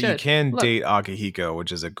 But you can date Akihiko,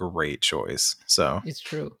 which is a great choice. So it's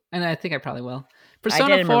true. And I think I probably will. I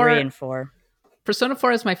did Marie in 4. Persona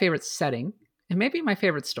 4 is my favorite setting. And maybe my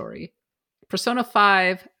favorite story. Persona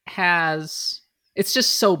 5 it's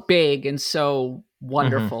just so big and so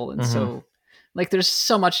wonderful and so, there's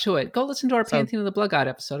so much to it. Go listen to our Pantheon of the Blood God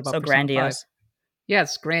episode about Persona grandiose. 5. Yeah,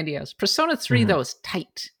 it's grandiose. Persona 3, though, is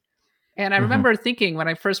tight. And I remember thinking when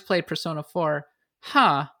I first played Persona 4,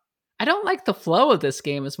 I don't like the flow of this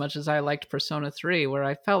game as much as I liked Persona 3, where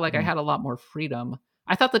I felt like I had a lot more freedom.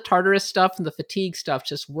 I thought the Tartarus stuff and the fatigue stuff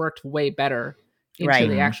just worked way better into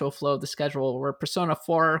the actual flow of the schedule, where Persona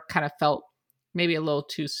 4 kind of felt maybe a little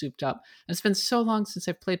too souped up. And it's been so long since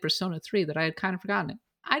I've played Persona 3 that I had kind of forgotten it.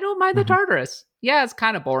 I don't mind the Tartarus. Yeah, it's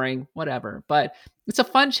kind of boring, whatever. But it's a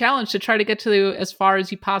fun challenge to try to get to as far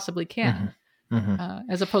as you possibly can.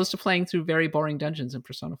 As opposed to playing through very boring dungeons in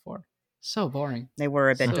Persona 4. So boring. They were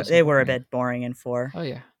a bit boring in 4. Oh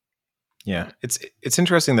yeah. Yeah, it's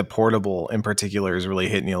interesting that portable in particular is really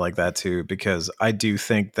hitting you like that too, because I do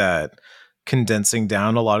think that condensing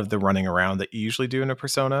down a lot of the running around that you usually do in a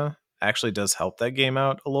Persona actually does help that game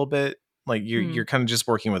out a little bit. Like you're kind of just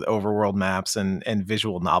working with overworld maps and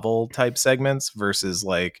visual novel type segments versus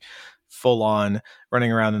like full on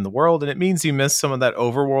running around in the world, and it means you miss some of that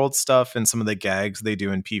overworld stuff, and some of the gags they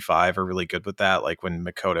do in P5 are really good with that, like when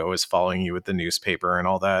Makoto is following you with the newspaper and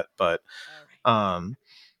all that. But I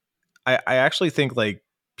actually think like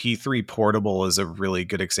P3 Portable is a really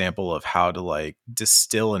good example of how to like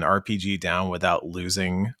distill an RPG down without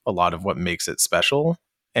losing a lot of what makes it special.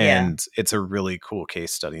 And it's a really cool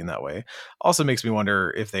case study in that way. Also makes me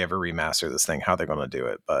wonder if they ever remaster this thing, how they're going to do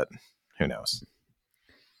it, but who knows?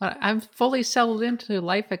 I'm fully settled into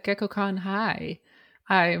life at GeckoCon High.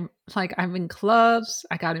 I'm in clubs.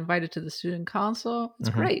 I got invited to the student council. It's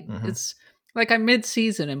great. It's like I'm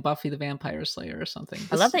mid-season in Buffy the Vampire Slayer or something.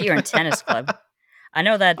 I love that you're in tennis club. I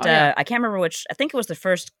know that I can't remember which. I think it was the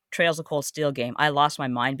first Trails of Cold Steel game. I lost my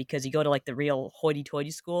mind because you go to like the real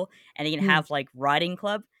hoity-toity school, and you can have like riding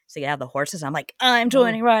club, so you have the horses. I'm like, I'm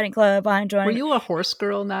joining riding club. I'm joining. Were you a horse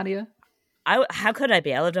girl, Nadia? How could I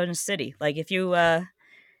be? I lived in a city. Like if you,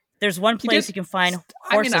 there's one place you can find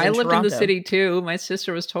horses. I lived in the Toronto. city too. My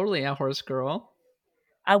sister was totally a horse girl.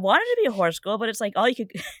 I wanted to be a horse girl, but it's like all you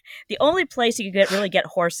could. The only place you could really get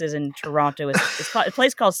horses in Toronto is a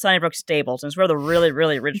place called Sunnybrook Stables, and it's where the really,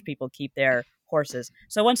 really rich people keep their horses.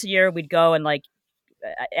 So once a year, we'd go and like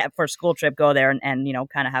for a school trip, go there and you know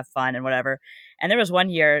kind of have fun and whatever. And there was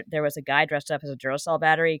one year there was a guy dressed up as a Duracell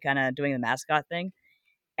battery, kind of doing the mascot thing,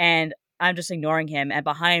 and I'm just ignoring him. And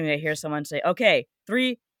behind me, I hear someone say, "Okay,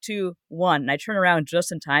 3, 2, 1." And I turn around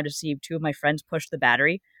just in time to see two of my friends push the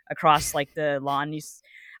battery across like the lawn.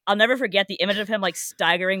 I'll never forget the image of him like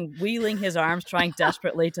staggering, wheeling his arms, trying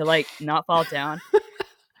desperately to like not fall down.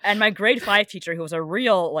 And my grade 5 teacher, who was a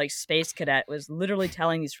real like space cadet, was literally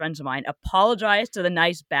telling these friends of mine, apologize to the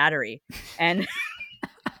nice battery. And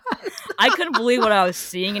I couldn't believe what I was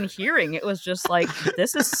seeing and hearing. It was just like,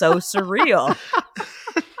 this is so surreal.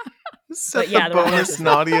 Set the bonus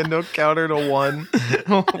Nadia Nook counter to 1.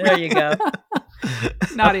 There you go.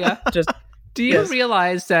 Nadia, do you Yes.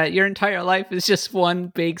 realize that your entire life is just one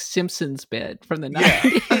big Simpsons bit from the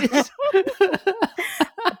 90s?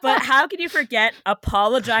 But how can you forget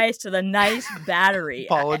apologize to the nice battery?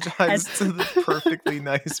 Apologize to the perfectly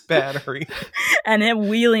nice battery. And him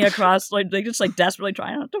wheeling across, like just like desperately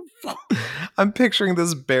trying not to fall. I'm picturing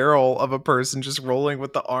this barrel of a person just rolling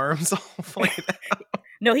with the arms all flayed out.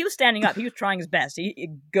 No, he was standing up. He was trying his best.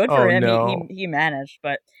 Good for him. No. He managed.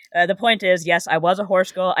 But the point is, yes, I was a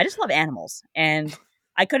horse girl. I just love animals, and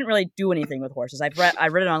I couldn't really do anything with horses. I've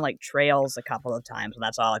ridden on like trails a couple of times, and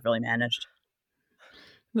that's all I've really managed.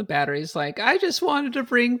 The battery's like, I just wanted to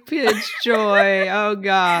bring kids joy. Oh, When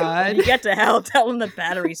God. you get to hell, tell them the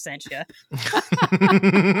battery sent you.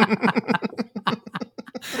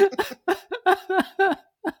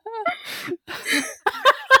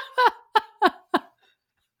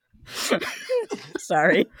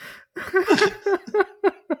 Sorry.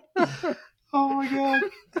 Oh my God.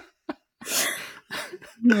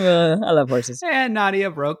 I love horses. And Nadia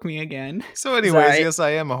broke me again. So anyways, Sorry. yes,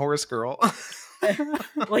 I am a horse girl.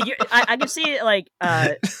 Well, I can see like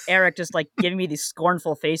Eric just like giving me these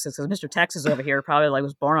scornful faces because Mr. Texas over here probably like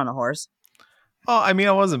was born on a horse. Oh, I mean,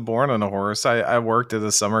 I wasn't born on a horse. I worked at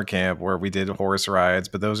a summer camp where we did horse rides,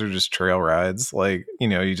 but those are just trail rides. Like, you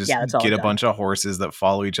know, you just that's all get a done. bunch of horses that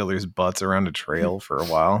follow each other's butts around a trail for a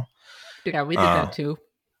while. Yeah, we did that too.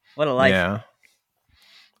 What a life! Yeah.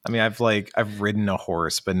 I mean, I've ridden a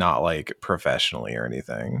horse, but not like professionally or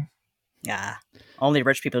anything. Yeah, only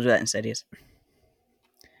rich people do that in cities.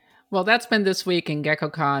 Well, that's been this week in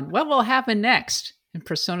GeckoCon. What will happen next in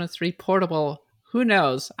Persona 3 Portable? Who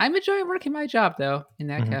knows? I'm enjoying working my job, though, in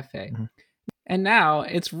that cafe. And now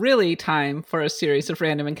it's really time for a series of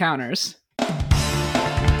random encounters.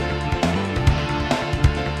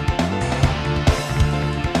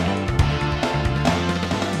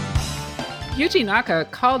 Yuji Naka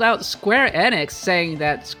called out Square Enix, saying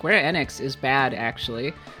that Square Enix is bad,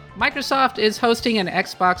 actually. Microsoft is hosting an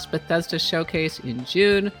Xbox Bethesda showcase in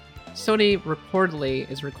June. Sony reportedly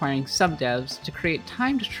is requiring some devs to create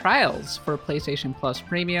timed trials for PlayStation Plus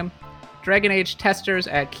Premium. Dragon Age testers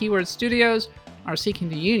at Keyword Studios are seeking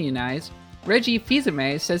to unionize. Reggie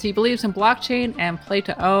Fils-Aimé says he believes in blockchain and play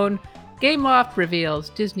to own. Gameloft reveals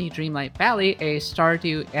Disney Dreamlight Valley, a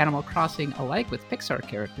Stardew Animal Crossing alike with Pixar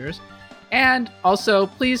characters. And also,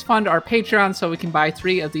 please fund our Patreon so we can buy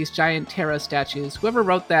 3 of these giant Terra statues. Whoever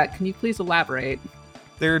wrote that, can you please elaborate?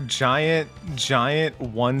 They're giant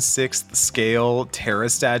 1/6 scale Terra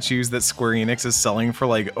statues that Square Enix is selling for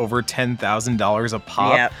like over $10,000 a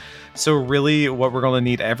pop. Yep. So really what we're going to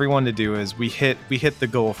need everyone to do is we hit the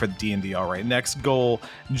goal for D&D. All right, next goal,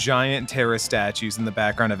 giant Terra statues in the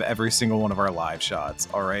background of every single one of our live shots.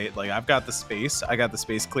 All right, like I got the space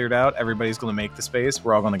cleared out. Everybody's going to make the space.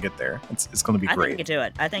 We're all going to get there. It's going to be great. I think we can do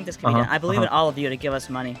it. I think this can be done. I believe in all of you to give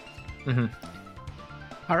us money. Mm-hmm.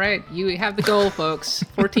 All right, you have the goal, folks.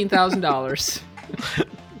 $14,000.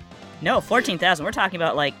 No, 14,000. We're talking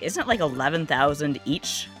about like, isn't it like 11,000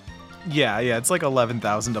 each? Yeah, it's like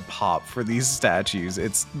 11,000 a pop for these statues.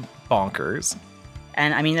 It's bonkers.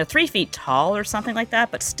 And I mean, they're 3 feet tall or something like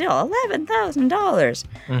that, but still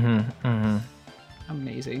 $11,000.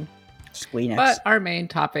 Amazing. Squeenix. But our main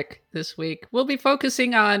topic this week, we'll be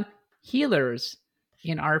focusing on healers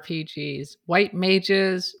in RPGs. White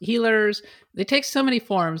mages, healers, they take so many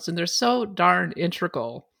forms and they're so darn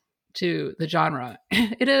integral to the genre.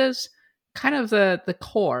 It is kind of the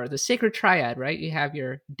core, the sacred triad, right? You have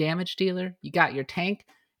your damage dealer, you got your tank,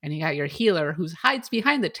 and you got your healer who hides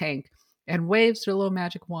behind the tank and waves their little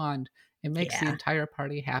magic wand and makes the entire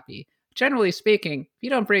party happy. Generally speaking, if you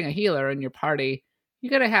don't bring a healer in your party, you're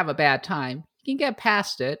going to have a bad time. You can get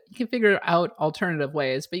past it. You can figure out alternative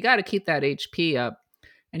ways, but you got to keep that HP up.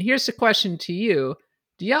 And here's the question to you.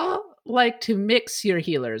 Do y'all like to mix your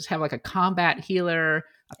healers? Have like a combat healer,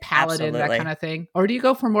 a paladin, Absolutely. that kind of thing? Or do you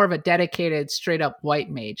go for more of a dedicated, straight up white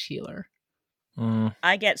mage healer?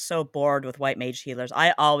 I get so bored with white mage healers.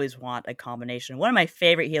 I always want a combination. One of my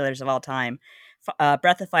favorite healers of all time,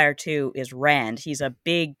 Breath of Fire 2, is Rand. He's a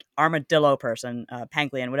big armadillo person,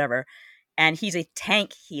 Panglian, whatever, and he's a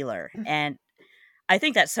tank healer. And I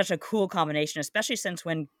think that's such a cool combination, especially since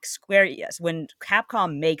when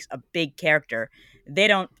Capcom makes a big character, they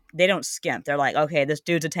don't skimp. They're like, okay, this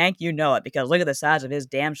dude's a tank, you know it, because look at the size of his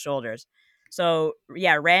damn shoulders. So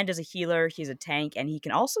yeah, Rand is a healer, he's a tank, and he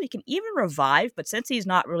can even revive, but since he's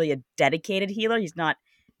not really a dedicated healer, he's not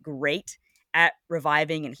great at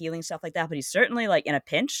reviving and healing stuff like that, but he's certainly like in a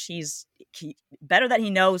pinch, he's better that he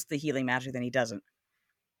knows the healing magic than he doesn't.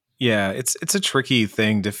 Yeah, it's a tricky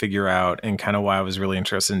thing to figure out, and kind of why I was really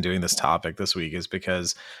interested in doing this topic this week is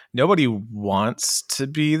because nobody wants to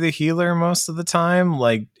be the healer most of the time.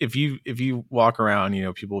 Like if you walk around,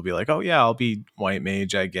 people will be like, "Oh yeah, I'll be white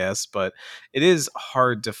mage, I guess," but it is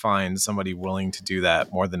hard to find somebody willing to do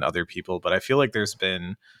that more than other people. But I feel like there's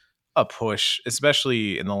been a push,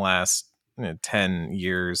 especially in the last 10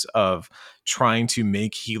 years, of trying to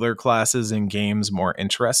make healer classes in games more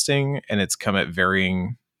interesting, and it's come at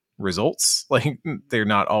varying results. Like they're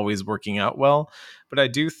not always working out well, but I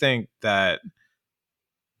do think that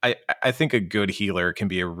I think a good healer can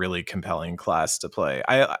be a really compelling class to play.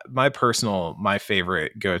 My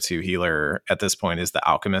favorite go-to healer at this point is the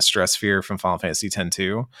Alchemist Stress Sphere from Final Fantasy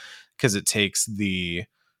X-2, because it takes the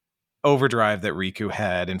overdrive that Riku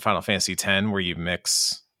had in Final Fantasy X, where you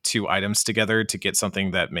mix 2 items together to get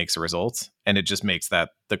something that makes a result, and it just makes that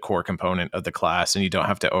the core component of the class, and you don't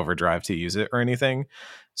have to overdrive to use it or anything.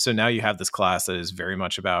 So now you have this class that is very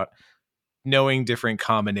much about knowing different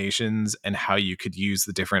combinations and how you could use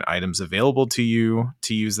the different items available to you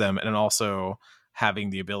to use them, and also having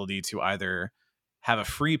the ability to either have a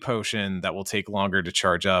free potion that will take longer to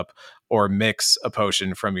charge up, or mix a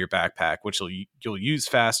potion from your backpack, which you'll use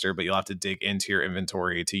faster, but you'll have to dig into your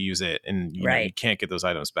inventory to use it, and you can't get those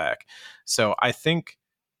items back. So I think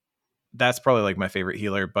that's probably like my favorite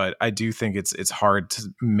healer, but I do think it's hard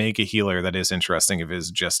to make a healer that is interesting if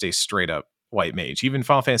it's just a straight up white mage. Even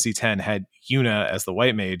Final Fantasy X had Yuna as the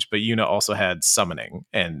white mage, but Yuna also had summoning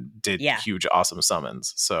and did huge awesome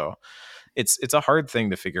summons. So it's a hard thing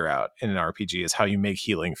to figure out in an RPG, is how you make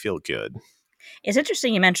healing feel good. It's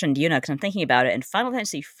interesting you mentioned Yuna, because I'm thinking about it. In Final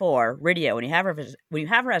Fantasy IV, Rydia, when you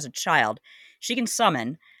have her as a child, she can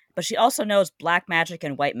summon, but she also knows black magic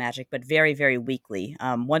and white magic, but very, very weakly.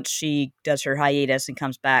 Once she does her hiatus and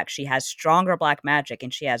comes back, she has stronger black magic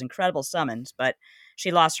and she has incredible summons, but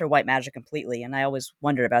she lost her white magic completely, and I always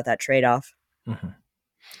wondered about that trade-off. Mm-hmm.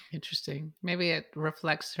 Interesting. Maybe it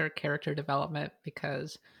reflects her character development,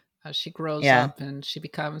 because she grows up and she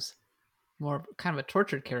becomes more kind of a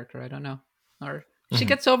tortured character. I don't know. Or she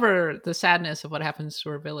gets over the sadness of what happens to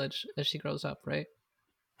her village as she grows up, right?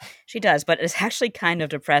 She does, but it's actually kind of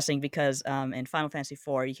depressing because in Final Fantasy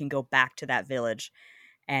IV, you can go back to that village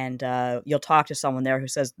and you'll talk to someone there who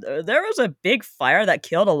says, there was a big fire that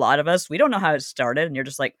killed a lot of us. We don't know how it started. And you're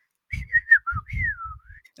just like,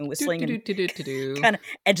 and whistling and kind of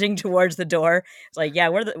edging towards the door. It's like, yeah,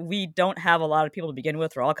 we don't have a lot of people to begin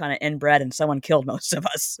with. We're all kind of inbred and someone killed most of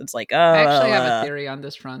us. It's like, oh. I actually have a theory on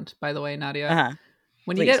this front, by the way, Nadia.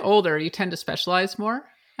 When you get older, you tend to specialize more,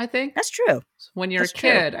 I think. That's true. When you're a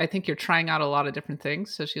kid, I think you're trying out a lot of different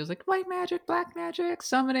things. So she was like, white magic, black magic,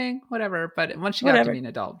 summoning, whatever. But once she got to be an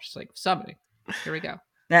adult, she's like, summoning. Here we go.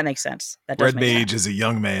 That makes sense. Red mage is a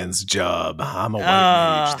young man's job. I'm a white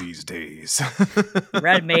mage these days.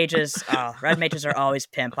 Red mages are always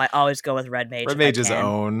pimp. I always go with red mage. Red mages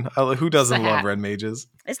own. Who doesn't love red mages?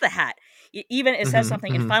 It's the hat. Even it says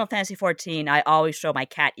something in Final Fantasy 14. I always show my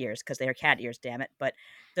cat ears because they are cat ears. Damn it! But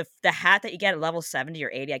the hat that you get at level 70 or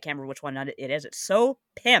 80, I can't remember which one it is. It's so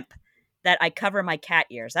pimp that I cover my cat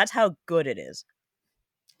ears. That's how good it is.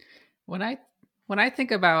 When I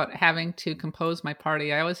think about having to compose my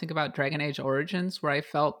party, I always think about Dragon Age Origins, where I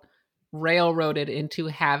felt railroaded into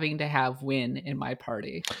having to have Wynne in my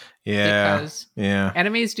party. Yeah. Because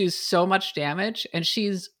enemies do so much damage, and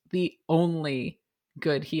she's the only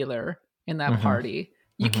good healer in that party.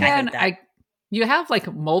 You you have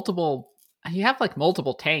multiple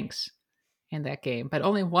tanks in that game, but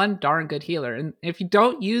only one darn good healer. And if you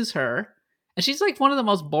don't use her, and she's like one of the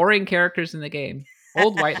most boring characters in the game.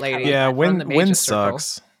 Old white lady. Yeah, Wynne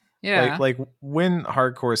sucks. Yeah. Like Wynne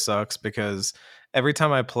hardcore sucks because every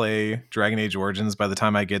time I play Dragon Age Origins, by the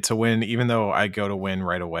time I get to Wynne, even though I go to Wynne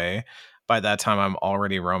right away, by that time I'm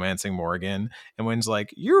already romancing Morgan. And Wynne's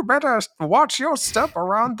like, you better watch your step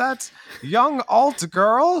around that young alt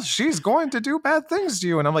girl. She's going to do bad things to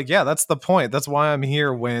you. And I'm like, yeah, that's the point. That's why I'm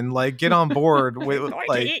here, Wynne. Like, get on board. with going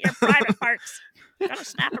to eat your private parts. Gotta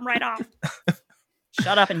snap them right off.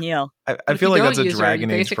 Shut up and heal. I feel like that's a Dragon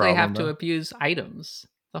Age basically problem. Have to abuse items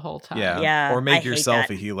the whole time. Yeah. Or make yourself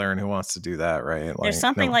a healer, and who wants to do that, right? Like, there's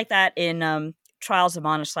something like that in Trials of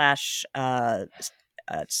Mana /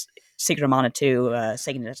 Secret of Mana 2,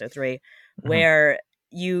 Seiken Densetsu 3, where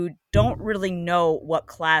you don't really know what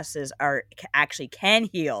classes actually can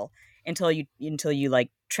heal until you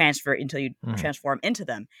transform into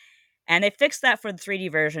them. And they fixed that for the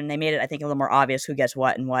 3D version. They made it, I think, a little more obvious who gets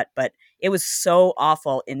what and what. But it was so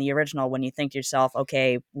awful in the original when you think to yourself,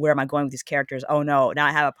 okay, where am I going with these characters? Oh, no, now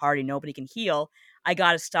I have a party. Nobody can heal. I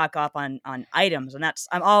got to stock up on items. And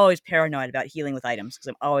I'm always paranoid about healing with items because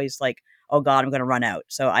I'm always like, oh, God, I'm going to run out.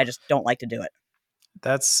 So I just don't like to do it.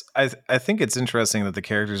 I think it's interesting that the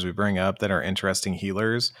characters we bring up that are interesting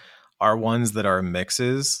healers are ones that are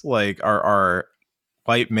mixes, like are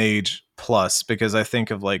white mage plus, because I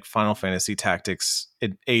think of like Final Fantasy Tactics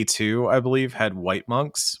in A2, I believe, had white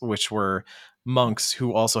monks, which were monks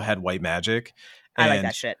who also had white magic. I like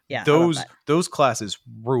that shit. Yeah, those classes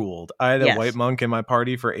ruled. I had a white monk in my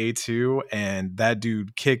party for A2, and that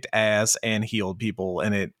dude kicked ass and healed people,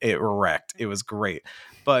 and it wrecked. It was great.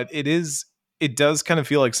 But it does kind of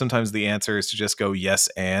feel like sometimes the answer is to just go yes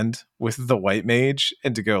and with the white mage,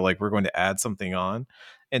 and to go like, we're going to add something on.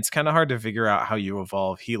 It's kind of hard to figure out how you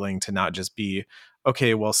evolve healing to not just be,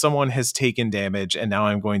 okay, well, someone has taken damage and now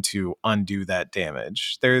I'm going to undo that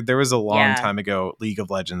damage. There was a long time ago, League of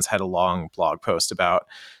Legends had a long blog post about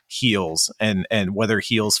heals and whether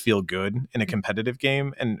heals feel good in a competitive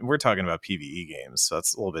game. And we're talking about PvE games, so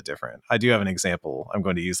that's a little bit different. I do have an example I'm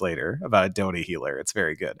going to use later about a Dota healer. It's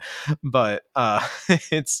very good. But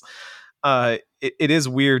it is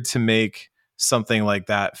weird to make something like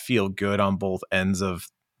that feel good on both ends of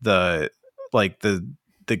the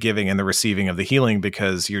giving and the receiving of the healing,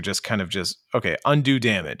 because you're just kind of okay, undo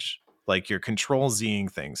damage, like you're control Zing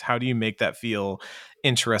things. How do you make that feel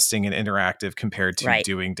interesting and interactive compared to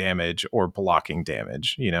doing damage or blocking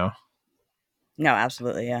damage, you know? No,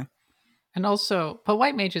 absolutely. Yeah. And also, but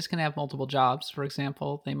white mages can have multiple jobs. For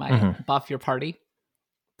example, they might buff your party,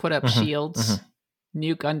 put up shields,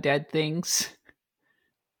 nuke undead things.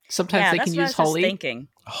 Sometimes they can use holy.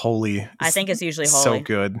 Holy, I think it's usually holy. So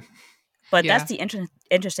good. But that's the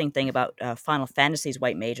interesting thing about Final Fantasy's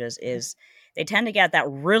white mages is they tend to get that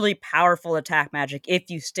really powerful attack magic if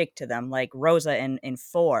you stick to them. Like Rosa in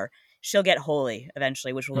 4, she'll get holy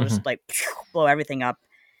eventually, which will just like blow everything up.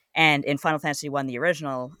 And in Final Fantasy 1, the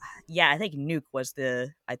original, I think nuke was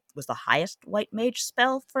the highest white mage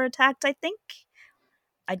spell for attacks. I think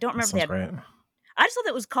I don't remember that. Right. I just thought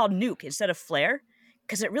it was called nuke instead of flare.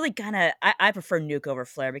 Because it really kind of, I prefer nuke over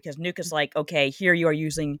flare, because nuke is like, okay, here you are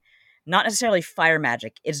using not necessarily fire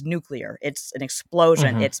magic. It's nuclear. It's an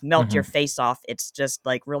explosion. It's melt your face off. It's just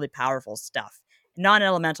like really powerful stuff.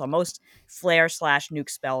 Non-elemental. Most flare / nuke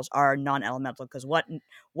spells are non-elemental, because what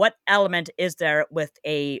element is there with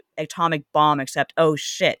a atomic bomb except, oh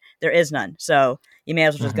shit, there is none. So you may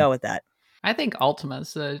as well just go with that. I think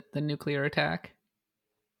Ultima's the nuclear attack.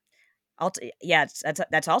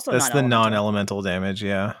 That's also the non-elemental damage.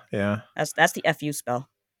 Yeah. That's the FU spell.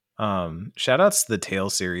 Shout outs to the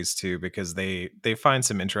Tales series too, because they find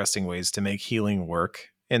some interesting ways to make healing work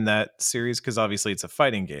in that series, because obviously it's a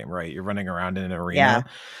fighting game, right? You're running around in an arena.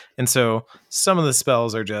 And so some of the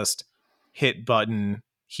spells are just hit button,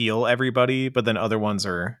 heal everybody, but then other ones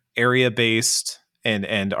are area based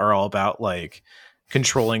and are all about like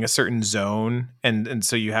controlling a certain zone. And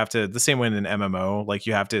so you have to, the same way in an MMO, like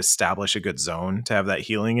you have to establish a good zone to have that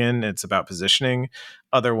healing in. It's about positioning.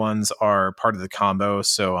 Other ones are part of the combo.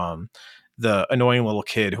 So the annoying little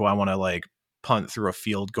kid who I want to like punt through a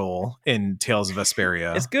field goal in Tales of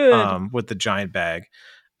Vesperia, it's good. With the giant bag.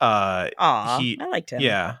 I liked him.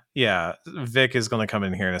 Yeah. Vic is going to come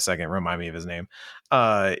in here in a second. Remind me of his name.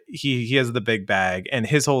 He has the big bag, and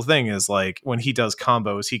his whole thing is like when he does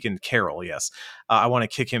combos, he can carol. Yes, I want to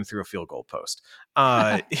kick him through a field goal post.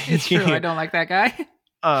 It's true. I don't like that guy.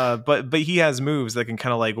 But he has moves that can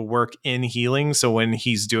kind of like work in healing. So when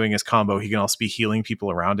he's doing his combo, he can also be healing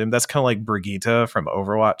people around him. That's kind of like Brigitte from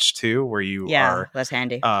Overwatch 2, where you are that's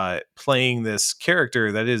handy. Playing this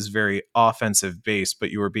character that is very offensive based,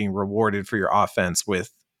 but you are being rewarded for your offense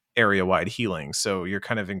with area wide healing. So you're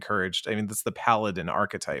kind of encouraged. I mean, that's the paladin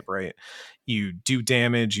archetype, right? You do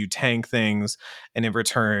damage, you tank things, and in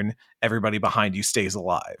return, everybody behind you stays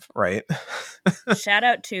alive, right? Shout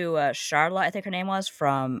out to Charlotte, I think her name was,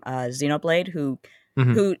 from Xenoblade, who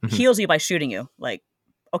heals you by shooting you. Like,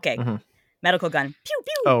 okay, medical gun, pew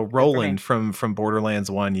pew. Oh, Roland from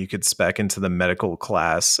Borderlands 1, you could spec into the medical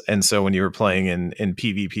class, and so when you were playing in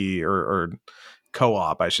PvP or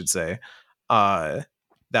co-op, I should say,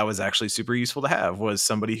 that was actually super useful to have, was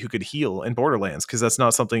somebody who could heal in Borderlands, because that's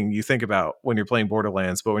not something you think about when you're playing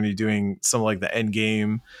Borderlands, but when you're doing some like the end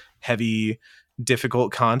game heavy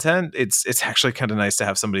difficult content, it's actually kind of nice to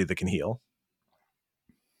have somebody that can heal.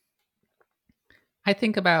 I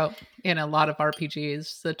think about in a lot of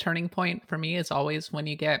RPGs, the turning point for me is always when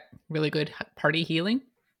you get really good party healing.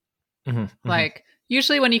 Like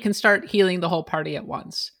usually when you can start healing the whole party at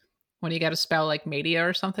once, when you get a spell like Media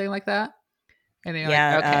or something like that. And you're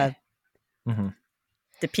like, okay.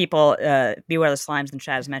 The people, Beware the Slimes in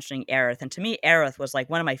chat is mentioning Aerith. And to me, Aerith was like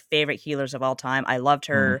one of my favorite healers of all time. I loved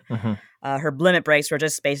her. Her limit breaks were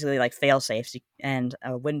just basically like fail safes. And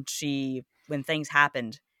when things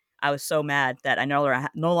happened, I was so mad that I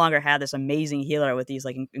no longer had this amazing healer with these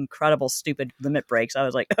like incredible stupid limit breaks. I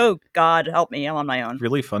was like, oh God, help me. I'm on my own.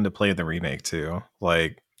 Really fun to play in the remake too.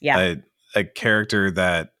 Like, a character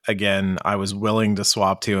that, again, I was willing to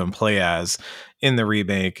swap to and play as in the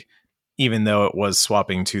remake, even though it was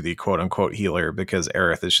swapping to the quote unquote healer, because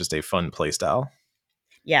Aerith is just a fun playstyle.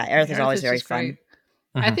 Yeah, Aerith is always very fun.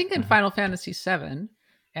 I think in Final Fantasy VII,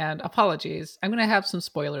 and apologies, I'm going to have some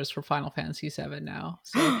spoilers for Final Fantasy VII now.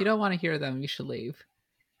 So if you don't want to hear them, you should leave.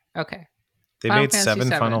 Okay. They made 7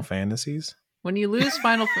 Final Fantasies? When you lose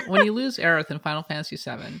Aerith in Final Fantasy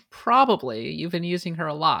VII, probably you've been using her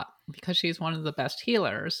a lot because she's one of the best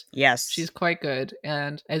healers. Yes. She's quite good.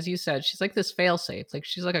 And as you said, she's like this failsafe. Like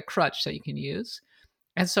she's like a crutch that you can use.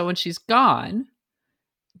 And so when she's gone,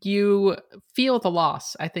 you feel the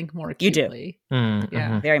loss, I think, more acutely. You do.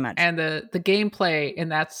 Yeah, very much. And the gameplay in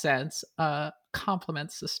that sense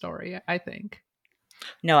complements the story, I think.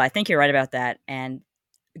 No, I think you're right about that. And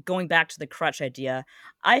going back to the crutch idea,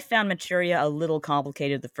 I found Materia a little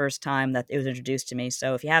complicated the first time that it was introduced to me.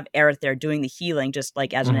 So if you have Aerith there doing the healing, just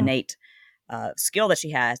like as an innate skill that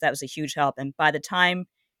she has, that was a huge help. And by the time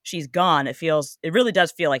she's gone, it really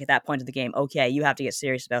does feel like at that point of the game, okay, you have to get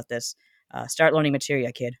serious about this. Start learning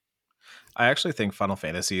Materia, kid. I actually think Final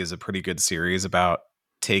Fantasy is a pretty good series about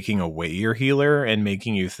taking away your healer and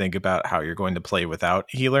making you think about how you're going to play without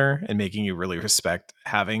healer, and making you really respect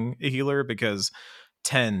having a healer, because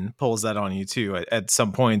 10 pulls that on you too. At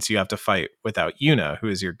some points you have to fight without Yuna, who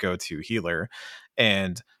is your go-to healer,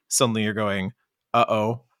 and suddenly you're going,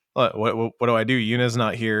 uh-oh, what do I do? Yuna's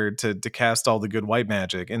not here to cast all the good white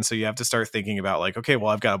magic. And so you have to start thinking about like, okay,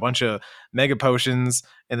 well, I've got a bunch of mega potions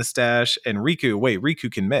in the stash, and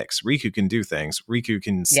Riku can mix, Riku can do things, Riku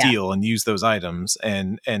can steal and use those items,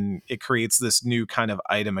 and it creates this new kind of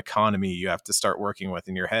item economy you have to start working with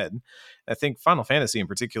in your head. I think Final Fantasy in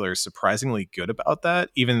particular is surprisingly good about that.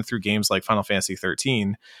 Even through games like Final Fantasy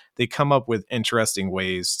 13, they come up with interesting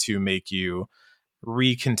ways to make you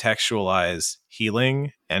recontextualize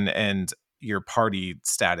healing and your party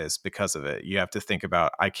status because of it. You have to think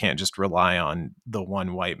about, I can't just rely on the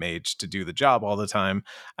one white mage to do the job all the time.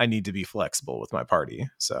 I need to be flexible with my party.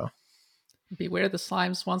 So Beware the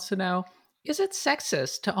Slimes wants to know, is it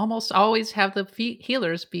sexist to almost always have the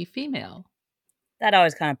healers be female? That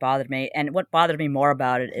always kind of bothered me. And what bothered me more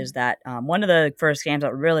about it is that one of the first games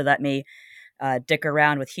that really let me dick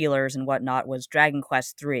around with healers and whatnot was Dragon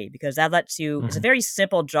Quest III, because that lets you. It's a very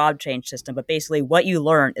simple job change system, but basically what you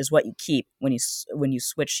learn is what you keep when you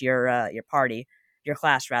switch your party, your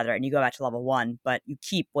class rather, and you go back to level 1, but you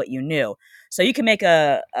keep what you knew. So you can make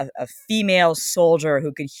a female soldier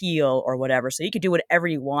who could heal or whatever. So you could do whatever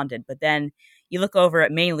you wanted, but then you look over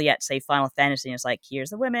it mainly at, say, Final Fantasy, and it's like,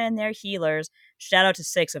 here's the women, they're healers. Shout out to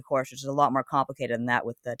 6, of course, which is a lot more complicated than that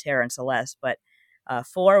with Terra and Celeste, but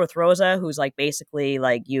 4 with Rosa, who's like basically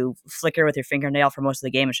like you flicker with your fingernail for most of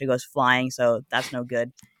the game and she goes flying, so that's no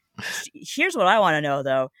good. Here's what I want to know,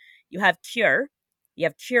 though. You have Cure, you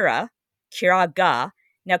have Curaga.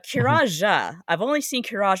 Now, Curaja, I've only seen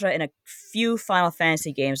Curaja in a few Final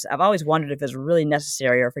Fantasy games. I've always wondered if it's really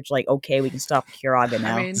necessary or if it's like, okay, we can stop Curaga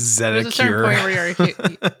now. I mean, there's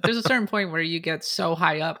a certain point where you get so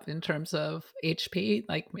high up in terms of HP,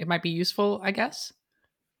 like it might be useful, I guess.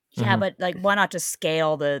 Yeah, but like, why not just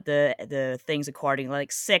scale the things accordingly?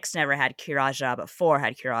 Like 6 never had Curaja, but 4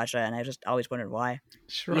 had Curaja, and I just always wondered why.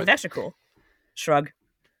 Shrug. The effects are cool. Shrug.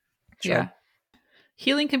 Yeah.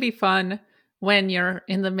 Healing can be fun when you're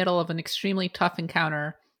in the middle of an extremely tough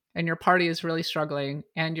encounter and your party is really struggling,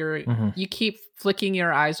 and you keep flicking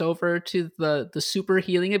your eyes over to the super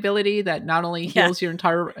healing ability that not only heals your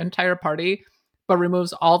entire party, but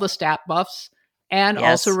removes all the stat buffs and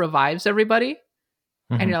also revives everybody.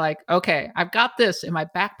 And you're like, okay, I've got this in my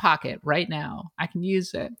back pocket right now. I can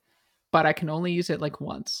use it, but I can only use it like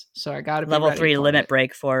once. So I got to be level ready 3 for Limit it.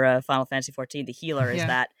 Break for Final Fantasy 14. The healer is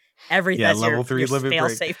that everything. That's level 3 your Limit fail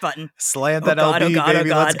Break. safe button. Slam that LB, baby.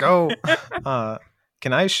 Let's go.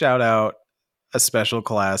 Can I shout out a special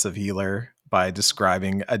class of healer by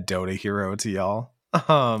describing a Dota hero to y'all?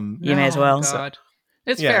 You may as well. God.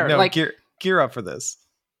 It's fair. No, like gear up for this.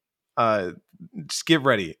 Just get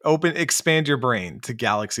ready. Expand your brain to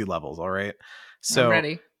galaxy levels, all right? So I'm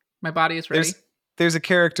ready. My body is ready. There's a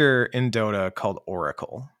character in Dota called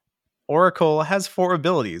Oracle. Oracle has 4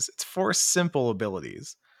 abilities. It's 4 simple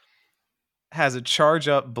abilities. Has a charge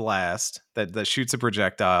up blast that shoots a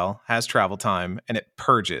projectile, has travel time, and it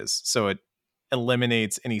purges. So it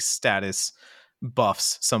eliminates any status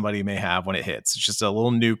buffs somebody may have when it hits. It's just a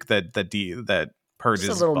little nuke that purges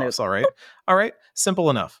buffs. Nuke. All right.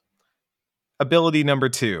 Simple enough. Ability number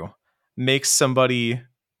 2 makes somebody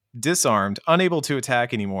disarmed, unable to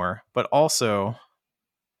attack anymore, but also,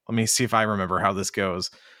 let me see if I remember how this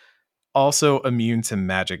goes, also immune to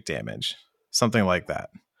magic damage. Something like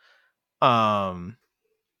that.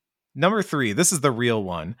 Number 3, this is the real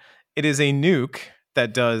one. It is a nuke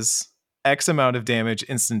that does X amount of damage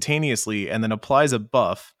instantaneously and then applies a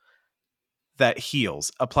buff that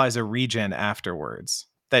heals, applies a regen afterwards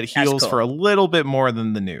that heals for a little bit more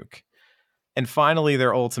than the nuke. And finally,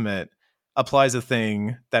 their ultimate applies a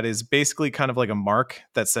thing that is basically kind of like a mark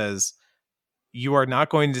that says you are not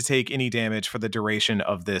going to take any damage for the duration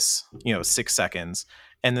of this, 6 seconds.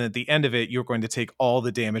 And then at the end of it, you're going to take all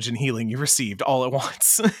the damage and healing you received all at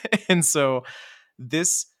once. And so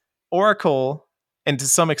this Oracle, and to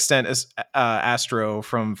some extent as Astro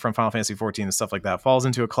from Final Fantasy 14 and stuff like that, falls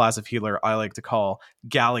into a class of healer I like to call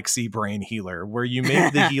Galaxy Brain Healer, where you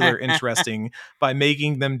make the healer interesting by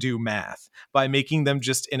making them do math, by making them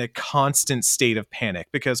just in a constant state of panic.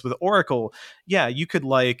 Because with Oracle, you could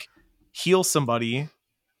like heal somebody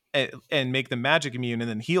and make them magic immune and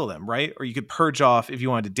then heal them, right? Or you could purge off, if you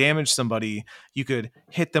wanted to damage somebody, you could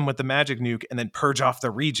hit them with the magic nuke and then purge off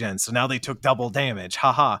the regen. So now they took double damage.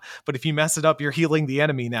 Haha. But if you mess it up, you're healing the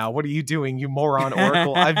enemy now. What are you doing, you moron,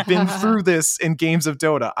 Oracle? I've been through this in games of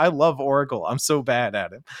Dota. I love Oracle. I'm so bad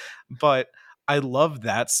at it. But I love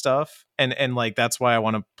that stuff. And like, that's why I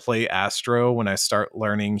want to play Astro when I start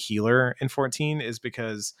learning healer in 14, is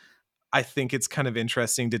because I think it's kind of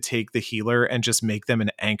interesting to take the healer and just make them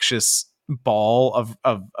an anxious ball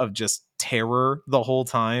of just terror the whole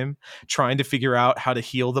time, trying to figure out how to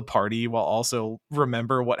heal the party while also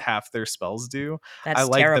remember what half their spells do. That's I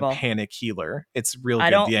like terrible. the panic healer. It's real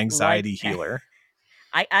good. The anxiety healer.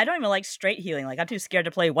 I don't even like straight healing. Like, I'm too scared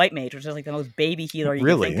to play White Mage, which is like the most baby healer you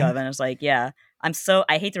can think of. And it's like, I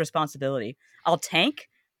hate the responsibility. I'll tank,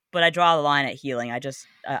 but I draw the line at healing.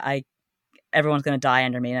 Everyone's going to die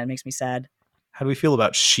under me, and it makes me sad. How do we feel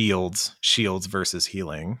about shields versus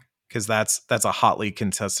healing? Because that's a hotly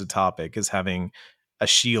contested topic, is having a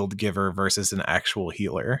shield giver versus an actual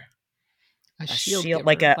healer. A shield giver,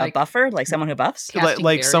 like a buffer, like someone who buffs?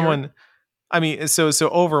 Like someone... I mean, so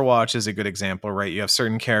Overwatch is a good example, right? You have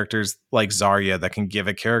certain characters like Zarya that can give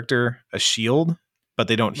a character a shield, but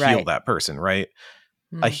they don't heal that person, right?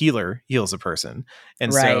 A healer heals a person.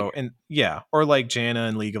 And or like Janna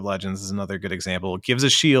in League of Legends is another good example. Gives a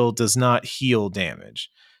shield, does not heal damage.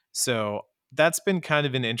 So that's been kind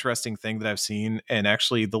of an interesting thing that I've seen. And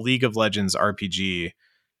actually, the League of Legends RPG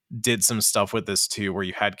did some stuff with this too, where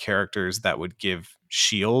you had characters that would give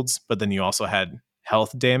shields, but then you also had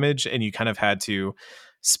health damage, and you kind of had to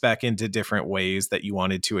spec into different ways that you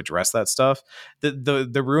wanted to address that stuff.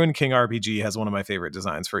 The Ruin King RPG has one of my favorite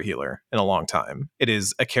designs for a healer in a long time. It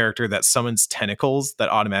is a character that summons tentacles that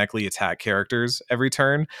automatically attack characters every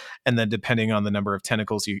turn, and then depending on the number of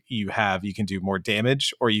tentacles you have, you can do more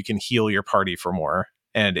damage or you can heal your party for more.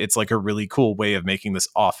 And it's like a really cool way of making this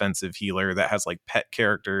offensive healer that has like pet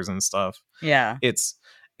characters and stuff. Yeah.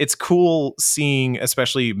 It's cool seeing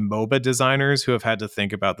especially MOBA designers who have had to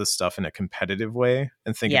think about this stuff in a competitive way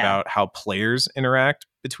and think about how players interact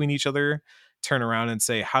between each other, turn around and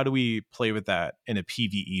say, how do we play with that in a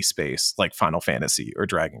PvE space like Final Fantasy or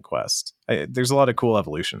Dragon Quest? There's a lot of cool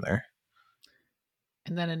evolution there.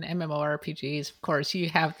 And then in MMORPGs, of course, you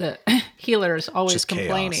have the healers always Just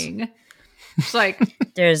complaining. chaos. It's like,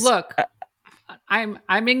 There's look, I'm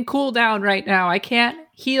in cooldown right now. I can't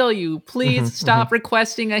heal you. Please stop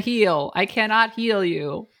requesting a heal. I cannot heal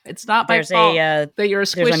you. It's not my fault that you're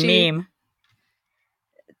squishy. There's a meme.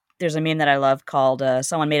 There's a meme that I love called,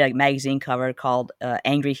 someone made a magazine cover called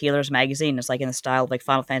Angry Healers Magazine. It's like in the style of like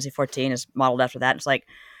Final Fantasy 14 is modeled after that. It's like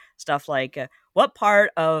stuff like, what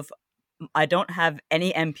part of I don't have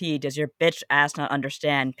any MP does your bitch ass not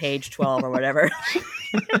understand? Page 12 or whatever.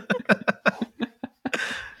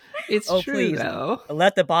 It's true, please, though.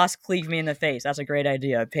 Let the boss cleave me in the face. That's a great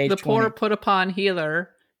idea. Page the 20. poor put upon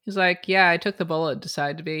healer. He's like, yeah, I took the bullet,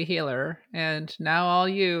 decided to be a healer, and now all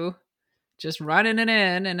you just running it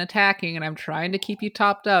in and attacking, and I'm trying to keep you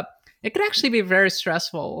topped up. It could actually be very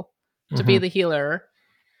stressful to be the healer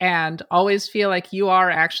and always feel like you are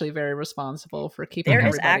actually very responsible for keeping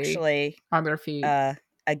everybody actually on their feet.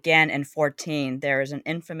 Again, in 14, there is an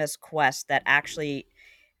infamous quest that actually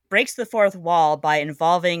breaks the fourth wall by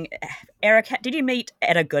involving Eric. Did you meet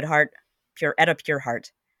Etta Goodheart? Etta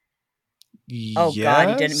Pureheart. Oh God,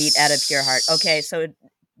 you didn't meet Etta Pureheart. Okay, so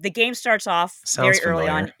the game starts off very early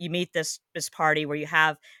on. You meet this party where you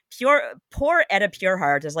have poor Etta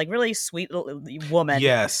Pureheart is like really sweet little woman,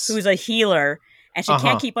 who's a healer, and she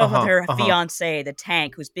can't keep up with her fiance, the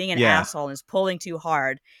tank, who's being an asshole and is pulling too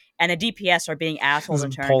hard. And the DPS are being assholes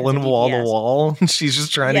in turn. Pulling wall to wall. She's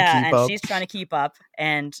just trying to keep up. She's trying to keep up.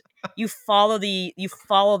 And you follow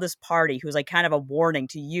this party who's like kind of a warning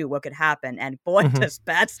to you what could happen. And boy, does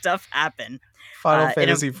bad stuff happen. Final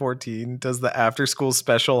Fantasy 14 does the after school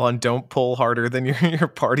special on don't pull harder than your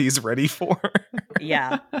party's ready for.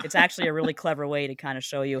 Yeah, it's actually a really clever way to kind of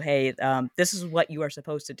show you, hey, this is what you are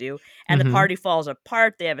supposed to do. And the party falls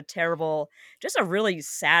apart. They have just a really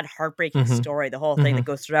sad, heartbreaking story. The whole thing that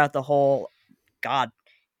goes throughout the whole, God,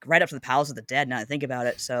 right up to the Palace of the Dead now I think about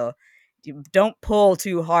it. So you don't pull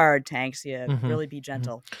too hard, tanks. Yeah, really be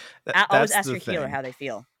gentle. Always ask your healer how they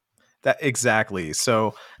feel. Exactly.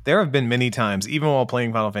 So there have been many times, even while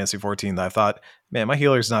playing Final Fantasy 14, that I've thought, man, my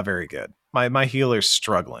healer's not very good. My healer's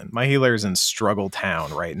struggling. My healer's in struggle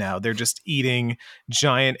town right now. They're just eating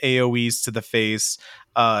giant AoEs to the face.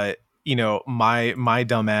 My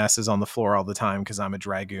dumb ass is on the floor all the time because I'm a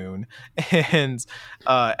dragoon, and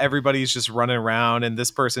everybody's just running around, and this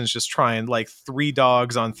person's just trying like 3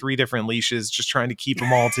 dogs on 3 different leashes, just trying to keep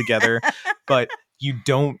them all together. But you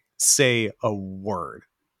don't say a word.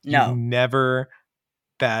 No. You never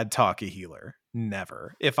bad talk a healer.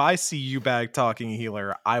 Never. If I see you bad talking a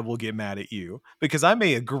healer, I will get mad at you because I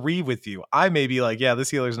may agree with you. I may be like, yeah, this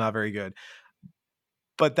healer's not very good.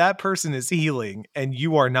 But that person is healing and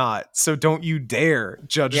you are not. So don't you dare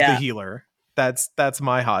judge the healer. That's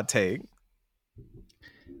my hot take.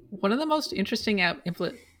 One of the most interesting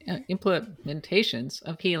implementations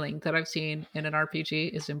of healing that I've seen in an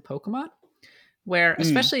RPG is in Pokemon, where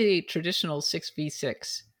especially traditional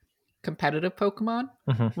 6v6 competitive Pokemon,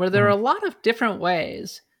 where there are a lot of different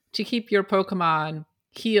ways to keep your Pokemon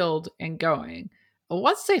healed and going.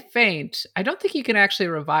 Once they faint, I don't think you can actually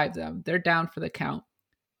revive them. They're down for the count.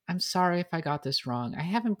 I'm sorry if I got this wrong. I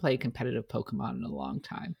haven't played competitive Pokemon in a long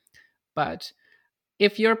time. But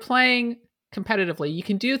if you're playing competitively, you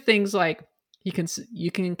can do things like you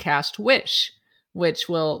can cast Wish, which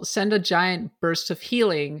will send a giant burst of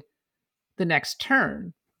healing the next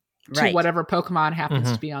turn to whatever Pokemon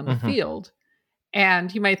happens to be on the field.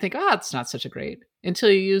 And you might think, oh, it's not such a great, until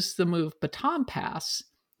you use the move Baton Pass.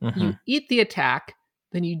 You eat the attack,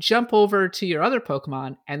 then you jump over to your other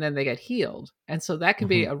Pokemon, and then they get healed. And so that can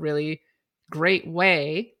be a really great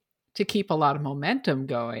way to keep a lot of momentum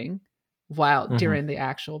going while during the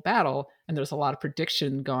actual battle. And there's a lot of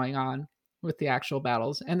prediction going on with the actual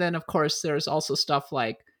battles. And then, of course, there's also stuff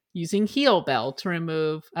like using Heal Bell to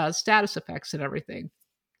remove status effects and everything.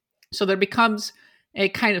 So there becomes a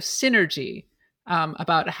kind of synergy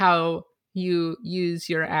about how you use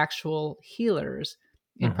your actual healers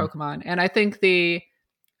in Pokemon. And I think the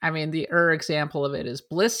example of it is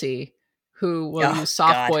Blissey, who will use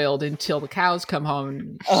soft-boiled until the cows come home.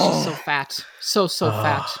 And she's so fat. So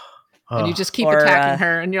fat. And you just keep attacking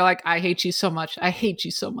her, and you're like, I hate you so much. I hate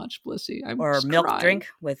you so much, Blissey. Or milk crying. drink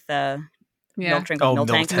with milk drink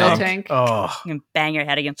with Miltank. Oh. You can bang your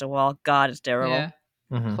head against a wall. God, it's terrible.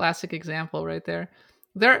 Yeah. Classic example right there.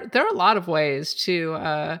 There are a lot of ways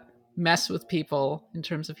to mess with people in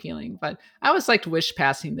terms of healing, but I always liked wish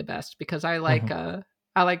passing the best because I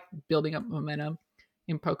like building up momentum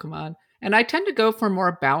in Pokemon, and I tend to go for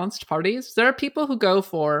more balanced parties. There are people who go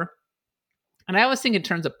for, and I always think in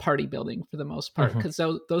terms of party building for the most part, because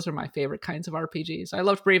those are my favorite kinds of RPGs. I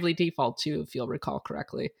loved Bravely Default too, if you'll recall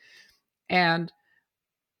correctly, and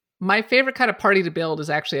my favorite kind of party to build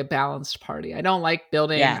is actually a balanced party. I don't like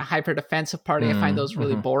building a hyper defensive party. I find those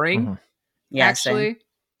really boring, actually. Same.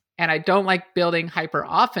 And I don't like building hyper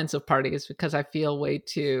offensive parties because I feel way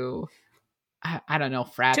too, I don't know,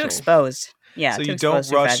 fragile. Too exposed. Yeah. So you don't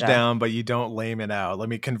rush down, but you don't lame it out. Let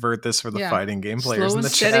me convert this for the fighting game players in the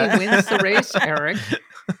chat. Slow and steady wins the race, Eric.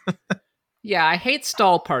 Yeah, I hate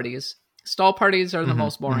stall parties. Stall parties are the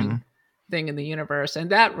most boring thing in the universe.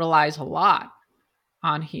 And that relies a lot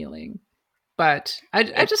on healing. But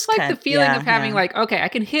I just like the feeling of having okay, I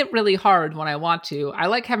can hit really hard when I want to. I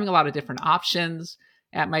like having a lot of different options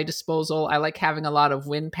at my disposal. I like having a lot of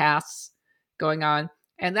win paths going on.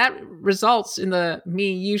 And that results in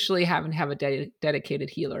me usually having to have a dedicated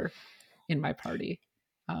healer in my party.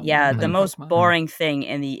 The most boring thing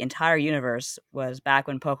in the entire universe was back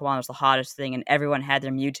when Pokemon was the hottest thing and everyone had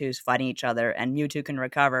their Mewtwo's fighting each other and Mewtwo can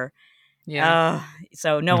recover. Yeah.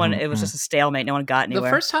 So no one, it was just a stalemate. No one got anywhere.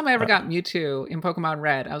 The first time I ever got Mewtwo in Pokemon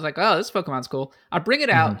Red, I was like, oh, this Pokemon's cool. I'll bring it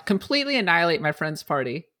out, completely annihilate my friend's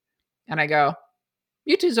party. And I go,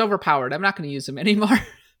 Mewtwo's overpowered. I'm not going to use him anymore.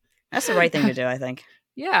 That's the right thing to do, I think.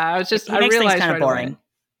 Yeah, I was just, I realized kind of boring. Away.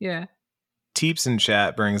 Yeah. Teeps in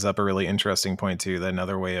chat brings up a really interesting point too. That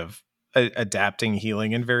another way of adapting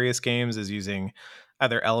healing in various games is using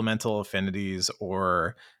either elemental affinities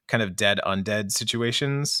or kind of dead undead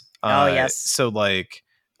situations. Yes. So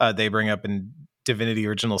they bring up in Divinity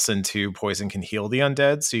Original Sin 2, poison can heal the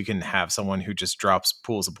undead. So you can have someone who just drops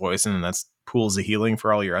pools of poison and that's pools of healing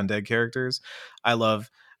for all your undead characters. I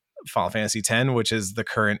love Final Fantasy X, which is the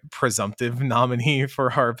current presumptive nominee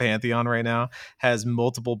for our Pantheon right now, has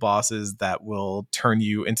multiple bosses that will turn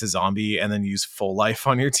you into zombie and then use full life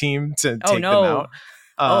on your team to take them out.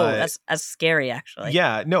 That's scary, actually.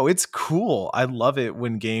 Yeah, no, it's cool. I love it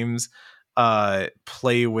when games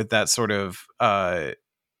play with that sort of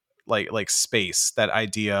like space, that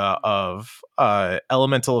idea of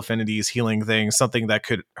elemental affinities, healing things, something that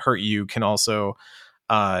could hurt you can also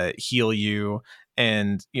heal you.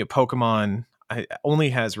 And Pokemon only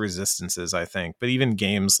has resistances, I think, but even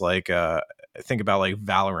games like think about like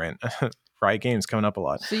Valorant, Riot Games coming up a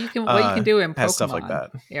lot. So what you can do in Pokemon, stuff like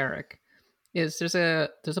that, Eric, is there's a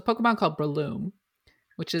Pokemon called Breloom,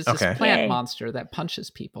 which is this plant monster that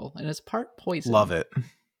punches people and is part poison. Love it.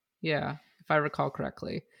 Yeah, if I recall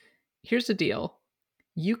correctly. Here's the deal.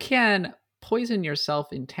 You can poison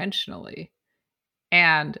yourself intentionally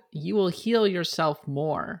and you will heal yourself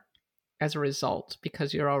more as a result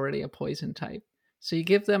because you're already a poison type. So you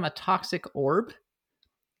give them a toxic orb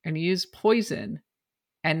and you use poison,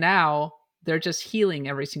 and now they're just healing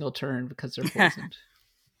every single turn because they're poisoned.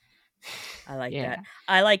 I like that.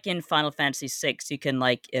 I like in Final Fantasy VI, you can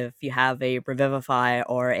if you have a Revivify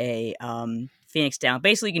or a Phoenix down,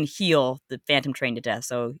 basically you can heal the Phantom Train to death.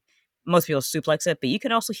 So most people suplex it, but you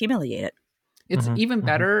can also humiliate it. It's even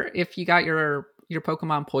better if you got your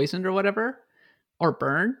Pokemon poisoned or whatever, or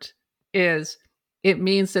burned, is it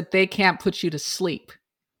means that they can't put you to sleep.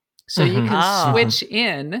 So you can switch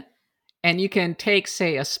in and you can take,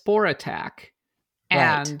 say, a Spore attack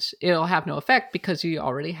and it'll have no effect because you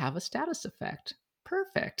already have a status effect.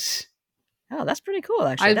 Perfect. Oh, that's pretty cool,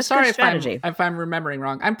 actually. I'm sorry if I'm remembering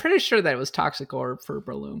wrong. I'm pretty sure that it was Toxic Orb for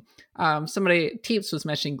Breloom. Teeps was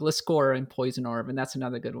mentioning Gliscor and Poison Orb, and that's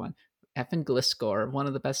another good one. Effing Gliscor, one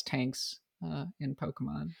of the best tanks in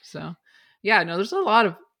Pokemon. So, yeah, no, there's a lot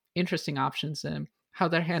of interesting options in how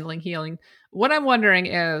they're handling healing. What I'm wondering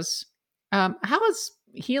is, how has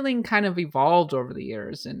healing kind of evolved over the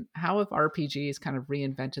years, and how have RPGs kind of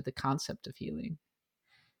reinvented the concept of healing?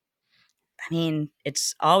 I mean,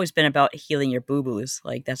 it's always been about healing your boo-boos.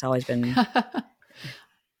 That's always been...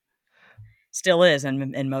 Still is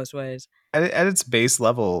in most ways. At its base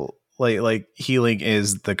level, Like healing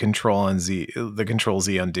is the control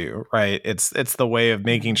Z undo, right? It's the way of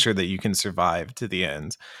making sure that you can survive to the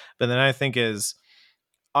end. But then I think is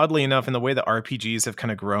oddly enough, in the way that RPGs have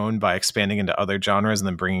kind of grown by expanding into other genres and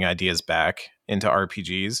then bringing ideas back into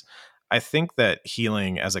RPGs, I think that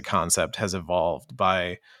healing as a concept has evolved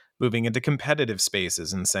by moving into competitive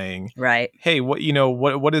spaces and saying, right, hey, what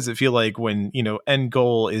does it feel like when, end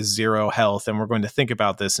goal is 0 health, and we're going to think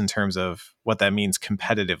about this in terms of what that means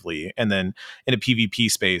competitively, and then in a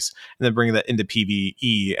PvP space, and then bring that into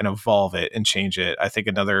PvE and evolve it and change it. I think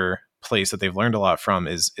another place that they've learned a lot from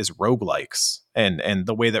is roguelikes, and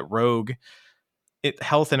the way that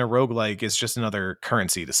health in a roguelike is just another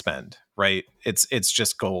currency to spend, right? It's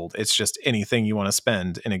just gold. It's just anything you want to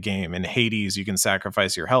spend in a game. In Hades, you can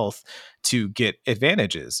sacrifice your health to get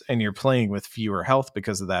advantages, and you're playing with fewer health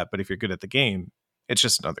because of that. But if you're good at the game, it's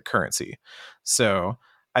just another currency. So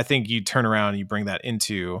I think you turn around and you bring that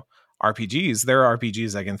into RPGs. There are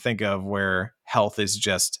RPGs I can think of where health is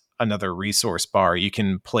just another resource bar. You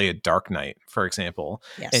can play a Dark Knight, for example,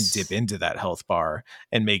 and dip into that health bar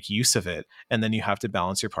and make use of it. And then you have to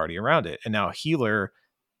balance your party around it. And now healer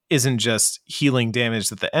isn't just healing damage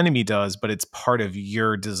that the enemy does, but it's part of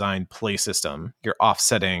your designed play system. You're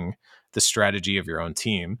offsetting the strategy of your own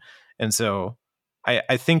team. And so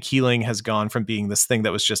I think healing has gone from being this thing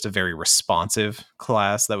that was just a very responsive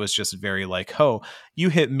class that was just very like, oh, you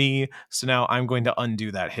hit me, so now I'm going to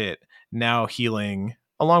undo that hit. Now healing,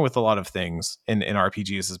 along with a lot of things in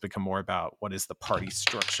RPGs, has become more about what is the party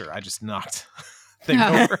structure. I just knocked thing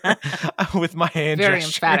over with my hand. Very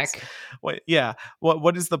gestures. emphatic.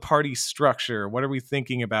 What is the party structure? What are we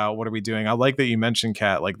thinking about? What are we doing? I like that you mentioned,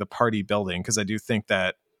 Kat, like the party building, because I do think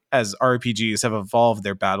that as RPGs have evolved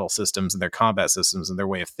their battle systems and their combat systems and their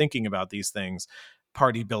way of thinking about these things,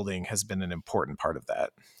 party building has been an important part of that.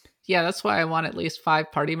 Yeah, that's why I want at least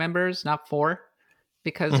 5 party members, not 4.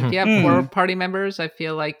 Because if you have 4 party members, I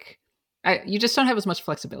feel like you just don't have as much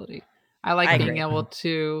flexibility. I like being able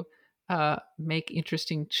to make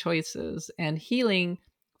interesting choices, and healing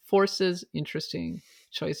forces interesting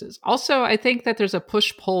choices. Also, I think that there's a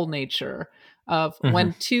push-pull nature of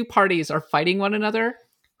when 2 parties are fighting one another,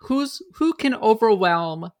 who can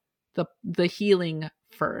overwhelm the healing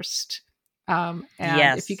first. And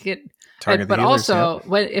if you get but healers, also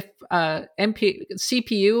if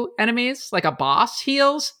CPU enemies like a boss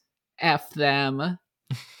heals, F them.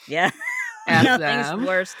 Yeah. Nothing's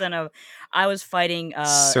worse than I was fighting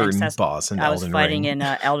certain boss in Elden Ring. I was fighting in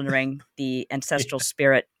Elden Ring, the ancestral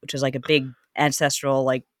spirit, which is like a big ancestral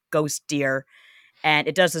like ghost deer. And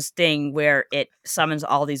it does this thing where it summons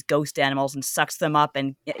all these ghost animals and sucks them up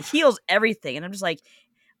and it heals everything. And I'm just like,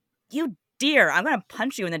 you deer, I'm going to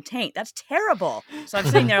punch you in the taint. That's terrible. So I'm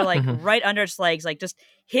sitting there like right under its legs, like just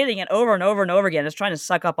hitting it over and over and over again. Just trying to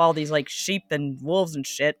suck up all these like sheep and wolves and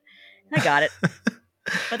shit. And I got it.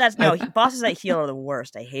 But that's bosses that heal are the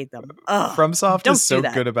worst. I hate them. Ugh, FromSoft is so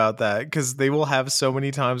good about that, because they will have so many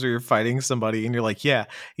times where you're fighting somebody and you're like, yeah,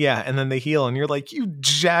 and then they heal and you're like, you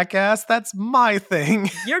jackass, that's my thing.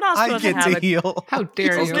 You're not supposed to have heal. How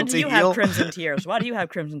dare you? When do you have Crimson Tears? Why do you have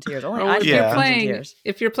Crimson Tears? Only I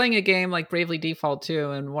if you're playing a game like Bravely Default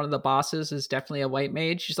 2 and one of the bosses is definitely a white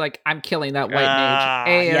mage, she's like, I'm killing that white mage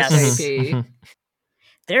ASAP. Yes.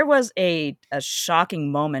 There was a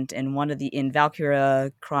shocking moment in in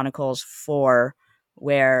Valkyria Chronicles 4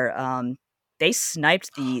 where they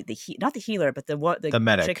sniped not the healer, but the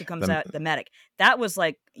medic. chick who comes out, the medic. That was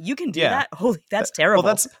like, you can do that? Holy, that's terrible.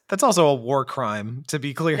 Well, that's also a war crime, to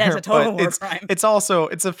be clear. That's a total war crime. It's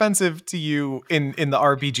offensive to you in the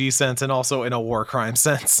RPG sense and also in a war crime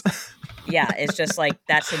sense. Yeah, it's just like,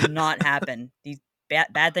 that should not happen. These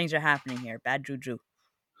bad things are happening here. Bad juju.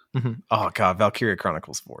 Mm-hmm. Oh god, Valkyria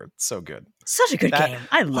Chronicles 4, it's so good. Such a good game.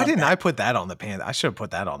 I love. Why didn't I put that on the Pantheon? I should have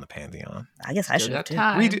put that on the Pantheon. I guess I should have too.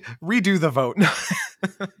 Redo the vote.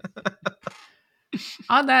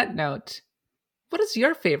 On that note, what is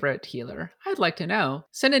your favorite healer? I'd like to know.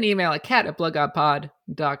 Send an email at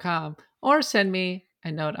cat@bloodgodpod.com or send me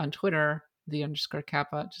a note on Twitter,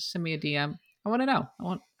 _Kappa. Just send me a DM. I want to know.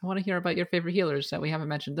 I want to hear about your favorite healers that we haven't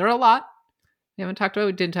mentioned. There are a lot. We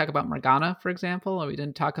didn't talk about Morgana, for example, or we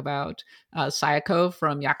didn't talk about Sayako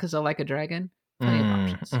from Yakuza Like a Dragon. Plenty of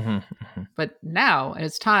options. But now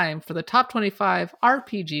it's time for the top 25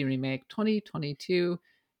 RPG remake 2022.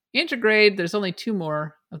 Intergrade, there's only 2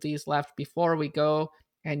 more of these left before we go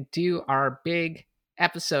and do our big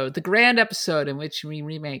episode, the grand episode in which we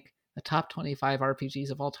remake the top 25 RPGs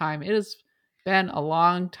of all time. It has been a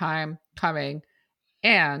long time coming,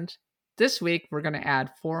 and this week, we're going to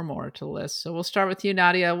add 4 more to the list. So we'll start with you,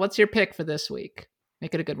 Nadia. What's your pick for this week?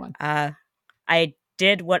 Make it a good one. I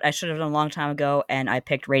did what I should have done a long time ago, and I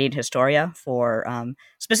picked Radiant Historia for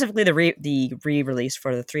specifically the re-release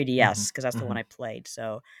for the 3DS, because that's the one I played.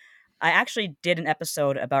 So I actually did an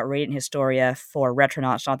episode about Radiant Historia for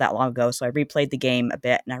Retronauts not that long ago, so I replayed the game a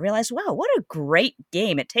bit, and I realized, wow, what a great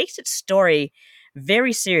game. It takes its story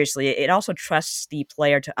very seriously. It also trusts the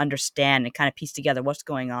player to understand and kind of piece together what's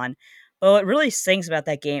going on. But what really sings about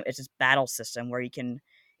that game is its battle system, where it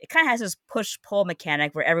kind of has this push-pull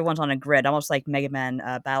mechanic where everyone's on a grid, almost like Mega Man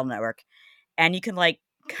Battle Network. And you can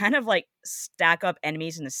kind of stack up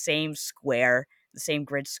enemies in the same square, the same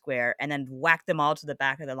grid square, and then whack them all to the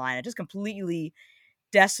back of the line and just completely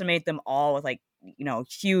decimate them all with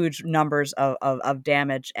huge numbers of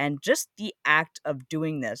damage. And just the act of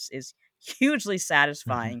doing this is hugely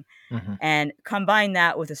satisfying. And combine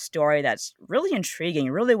that with a story that's really intriguing,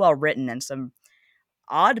 really well written, and some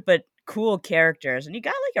odd but cool characters, and you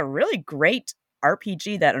got a really great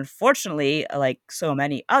RPG that unfortunately, like so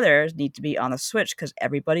many others, need to be on the Switch because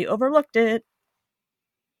everybody overlooked it.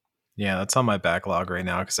 Yeah, that's on my backlog right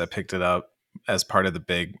now because I picked it up as part of the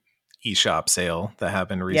big eShop sale that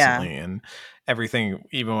happened recently, and everything.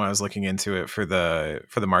 Even when I was looking into it for the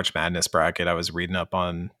March Madness bracket, I was reading up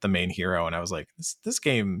on the main hero, and I was like, "This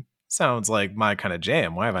game sounds like my kind of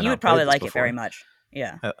jam. Why have I not?" You would probably like before? it very much.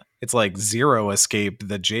 Yeah, it's like Zero Escape,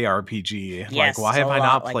 the JRPG. Yes, why have I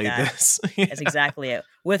not played like this? That's exactly it,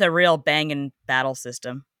 with a real banging battle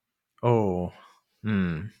system. Oh,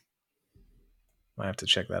 I have to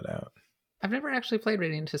check that out. I've never actually played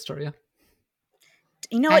Radiant Historia.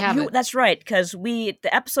 You know what? That's right, because the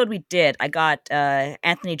episode we did, I got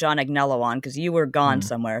Anthony John Agnello on because you were gone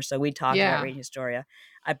somewhere, so we talked about Radiant Historia.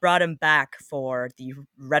 I brought him back for the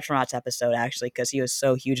Retronauts episode, actually, because he was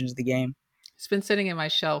so huge into the game. It's been sitting in my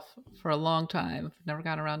shelf for a long time. I've never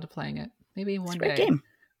gotten around to playing it. Maybe one day. It's a great game.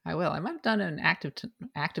 I will. I might have done an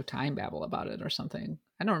active time babble about it or something.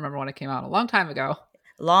 I don't remember when it came out. A long time ago.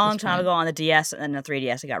 Long time ago on the DS, and then the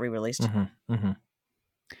 3DS, it got re-released.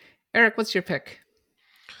 Eric, what's your pick?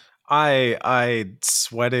 I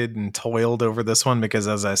sweated and toiled over this one because,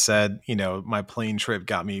 as I said, my plane trip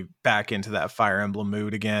got me back into that Fire Emblem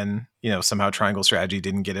mood again. Somehow Triangle Strategy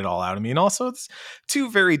didn't get it all out of me. And also it's two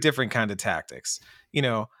very different kind of tactics.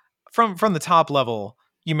 From the top level,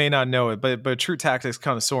 you may not know it, but a true tactics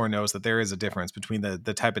connoisseur knows that there is a difference between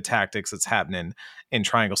the type of tactics that's happening in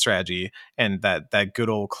Triangle Strategy and that good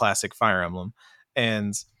old classic Fire Emblem.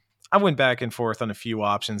 And I went back and forth on a few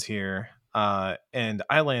options here. And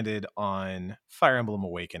I landed on Fire Emblem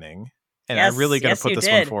Awakening, and I really got to put this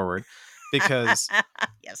one forward because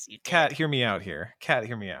yes, you did. Kat, hear me out here. Kat,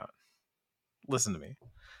 hear me out. Listen to me.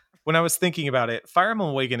 When I was thinking about it, Fire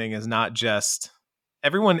Emblem Awakening is not just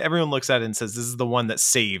everyone looks at it and says this is the one that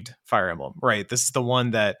saved Fire Emblem, right? This is the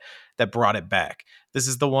one that brought it back. This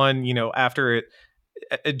is the one, after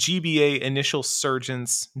a GBA initial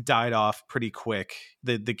surgence died off pretty quick.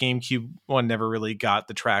 The GameCube one never really got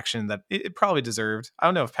the traction that it probably deserved. I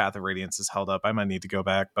don't know if Path of Radiance is held up. I might need to go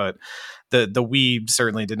back, but the Wii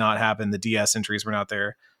certainly did not happen. The DS entries were not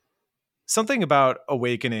there. Something about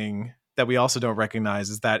Awakening that we also don't recognize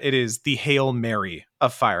is that it is the Hail Mary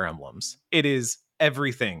of Fire Emblems. It is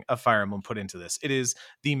everything a Fire Emblem put into this. It is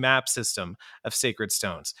the map system of Sacred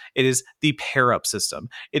Stones. It is the pair-up system.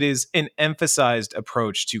 It is an emphasized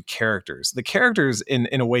approach to characters. The characters in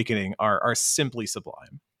Awakening are simply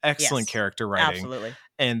sublime. Excellent character writing. Absolutely.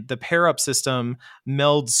 And the pair-up system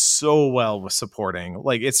melds so well with supporting.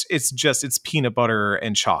 It's peanut butter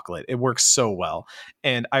and chocolate. It works so well.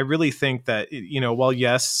 And I really think that, while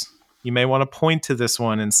yes, you may want to point to this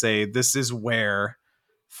one and say, this is where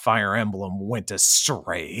Fire Emblem went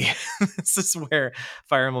astray. This is where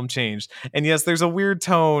Fire Emblem changed. And yes, there's a weird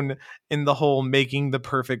tone in the whole making the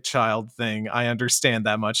perfect child thing. I understand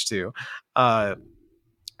that much too. Fire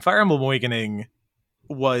Emblem Awakening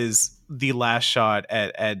was the last shot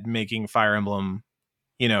at making Fire Emblem,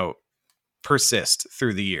 persist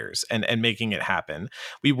through the years and making it happen.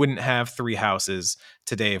 We wouldn't have Three Houses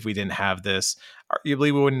today if we didn't have this. Arguably,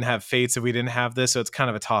 we wouldn't have Fates if we didn't have this. So it's kind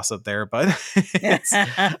of a toss up there, but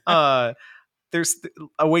there's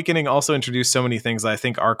Awakening also introduced so many things that I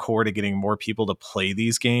think are core to getting more people to play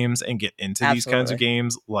these games and get into these kinds of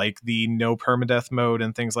games, like the no permadeath mode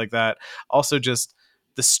and things like that. Also, just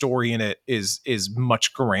the story in it is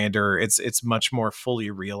much grander. It's much more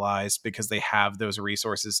fully realized because they have those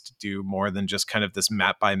resources to do more than just kind of this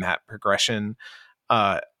map by map progression.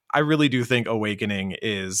 I really do think Awakening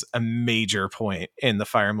is a major point in the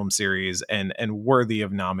Fire Emblem series and worthy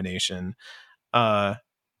of nomination.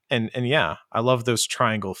 And yeah, I love those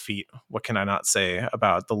triangle feet. What can I not say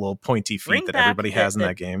about the little pointy feet that everybody has in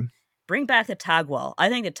that game? bring back the Tagwall. I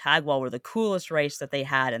think the Tagwall were the coolest race that they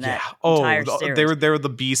had in that Oh, entire series. they were the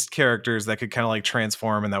beast characters that could kind of like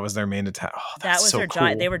transform, and that was their main attack. Oh, that's so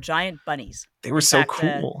cool. They were giant bunnies. They were so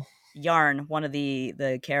cool. Yarn, one of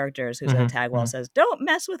the characters who's at Tagwall, says, "Don't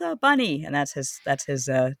mess with a bunny," and that's his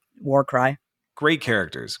war cry. Great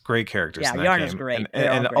characters. Yeah, in that Yarn game. is great.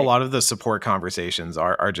 And a lot of the support conversations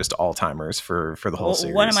are just all timers for the whole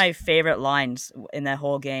series. One of my favorite lines in that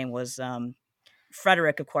whole game was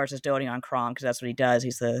Frederick, of course, is doting on Chrom because that's what he does.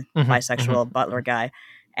 He's the bisexual butler guy,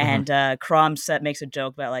 and Chrom makes a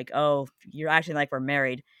joke about like, "Oh, you're acting like we're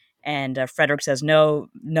married," and Frederick says, "No,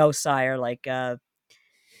 sire, like."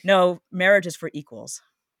 No, marriage is for equals.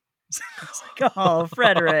 It's like, oh,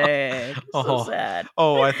 Frederick, so sad.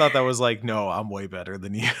 Oh, I thought that was like, no, I'm way better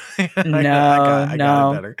than you. I got it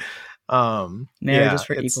better. Marriage is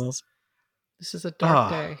for equals. This is a dark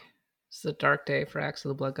day. This is a dark day for Axe of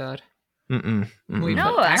the Blood God. No, not at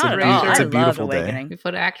all. I love Awakening. We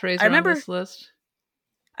put ActRaiser on this list.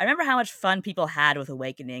 I remember how much fun people had with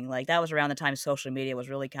Awakening. Like that was around the time social media was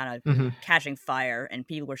really kind of catching fire, and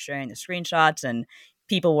people were sharing the screenshots and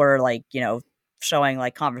people were like, showing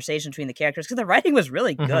like conversation between the characters because the writing was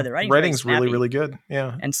really good. The writing's really good.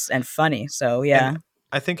 Yeah. And funny. So yeah. And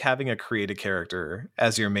I think having a created character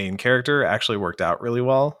as your main character actually worked out really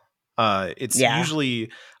well. It's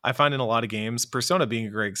usually, I find in a lot of games, Persona being a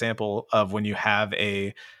great example of when you have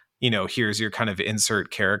a, here's your kind of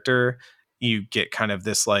insert character, you get kind of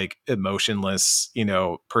this like emotionless,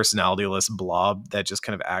 personalityless blob that just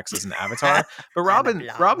kind of acts as an avatar. But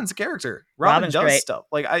Robin's a character. Robin does great stuff.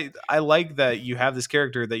 Like I like that you have this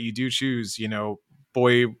character that you do choose,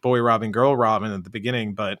 boy Robin, girl Robin at the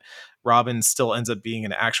beginning, but Robin still ends up being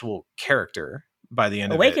an actual character by the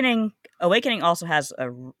end of it. Awakening also has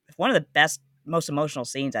one of the best, most emotional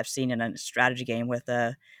scenes I've seen in a strategy game with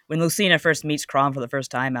when Lucina first meets Chrom for the first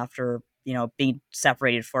time after, being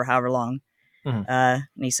separated for however long. And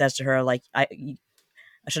he says to her, like, I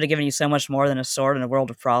should have given you so much more than a sword in a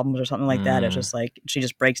world of problems or something like that. It's just like, she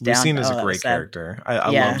just breaks down. Lucina's a great character.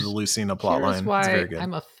 I love the Lucina plotline. Here's why it's very good.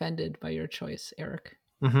 I'm offended by your choice, Eric.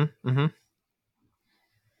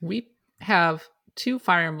 We have 2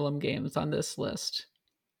 Fire Emblem games on this list.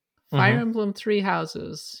 Fire Emblem 3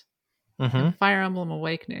 Houses and Fire Emblem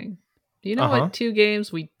Awakening. Do you know what 2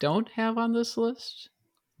 games we don't have on this list?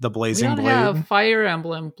 The Blazing Blade. We don't have Fire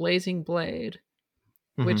Emblem Blazing Blade,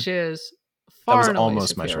 which is far and away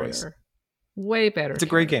almost superior. My choice. Way better. It's a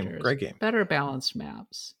great game. Better balanced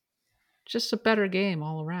maps. Just a better game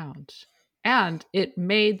all around. And it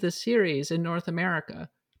made the series in North America.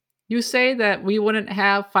 You say that we wouldn't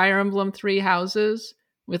have Fire Emblem 3 Houses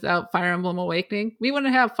without Fire Emblem Awakening? We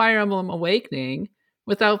wouldn't have Fire Emblem Awakening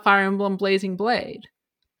without Fire Emblem Blazing Blade.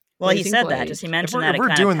 Well, he said that. Just he mentioned that. If we're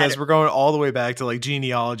doing this, we're going all the way back to like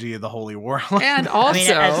Genealogy of the Holy War. And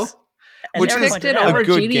also, which picked it over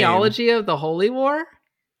Genealogy of the Holy War?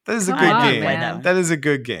 That is a good game. That is a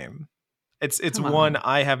good game. It's one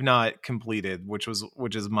I have not completed, which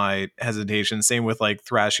is my hesitation. Same with like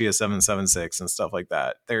Thrashia 776 and stuff like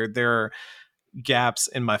that. There are gaps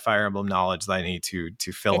in my Fire Emblem knowledge that I need to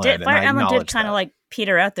fill in. Fire Emblem did kind of like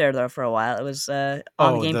peter out there though for a while. It was on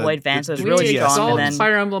the Game Boy Advance. It was really strong. And then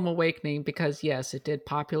Fire Emblem Awakening because yes, it did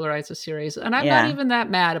popularize the series, and I'm not even that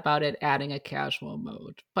mad about it adding a casual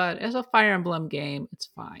mode. But as a Fire Emblem game, it's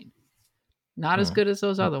fine. Not as good as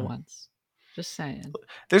those other ones. Just saying.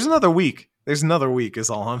 There's another week. Is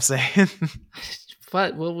all I'm saying.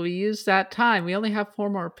 But will we use that time? We only have 4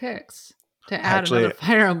 more picks to add another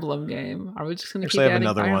Fire Emblem game. Are we just going to keep adding? I have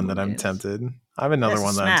another one that I'm tempted. I have another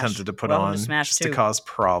one that I'm tempted to put on just to cause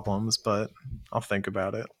problems, but I'll think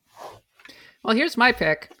about it. Well, here's my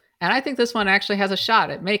pick, and I think this one actually has a shot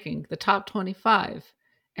at making the top 25.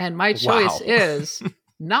 And my choice is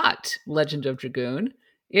not Legend of Dragoon.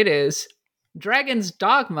 It is Dragon's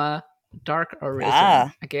Dogma Dark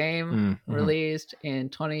Arisen, a game released in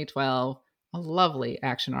 2012. A lovely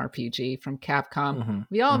action RPG from Capcom.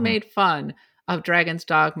 We all made fun of Dragon's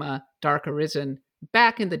Dogma Dark Arisen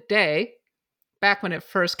back in the day. Back when it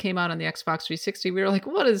first came out on the Xbox 360, we were like,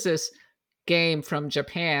 what is this game from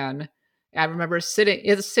Japan? I remember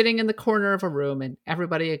sitting in the corner of a room and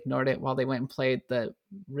everybody ignored it while they went and played the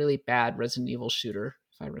really bad Resident Evil shooter,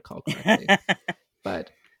 if I recall correctly. But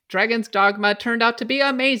Dragon's Dogma turned out to be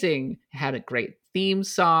amazing. It had a great theme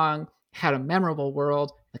song, had a memorable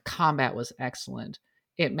world. The combat was excellent.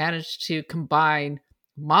 It managed to combine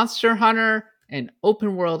Monster Hunter and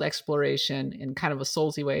open world exploration in kind of a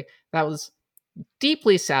Soulsy way. That was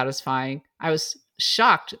deeply satisfying. I was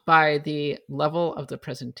shocked by the level of the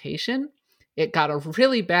presentation. It got a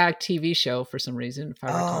really bad TV show for some reason, if I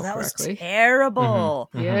recall that correctly. was terrible.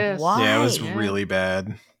 Yes. Why? Yeah, it was really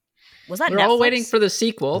bad. Was that We're Netflix? all waiting for the It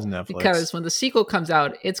sequel was Netflix. because when the sequel comes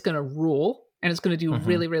out, it's going to rule and it's going to do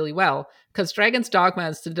really, really well. Because Dragon's Dogma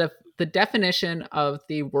is the definition of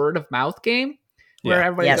the word of mouth game, where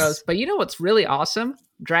everybody goes, but you know what's really awesome?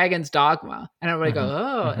 Dragon's Dogma. And everybody goes,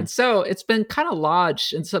 oh. And so it's been kind of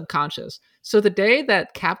lodged in subconscious. So the day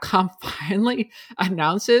that Capcom finally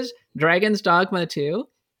announces Dragon's Dogma 2,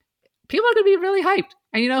 people are going to be really hyped.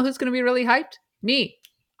 And you know who's going to be really hyped? Me.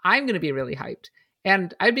 I'm going to be really hyped.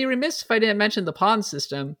 And I'd be remiss if I didn't mention the pawn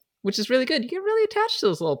system, which is really good. You get really attached to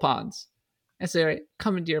those little pawns as they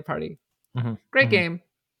come into your party. Great game.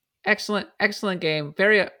 Excellent, excellent game.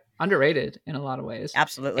 Very underrated in a lot of ways.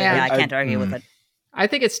 Absolutely. And I can't argue with it. I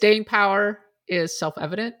think its staying power is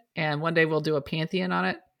self-evident, and one day we'll do a pantheon on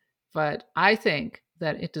it. But I think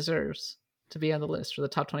that it deserves to be on the list for the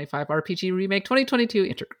top 25 RPG Remake 2022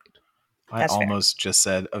 Intergrade. I almost just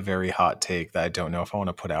said a very hot take that I don't know if I want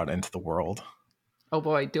to put out into the world. Oh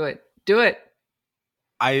boy, do it. Do it.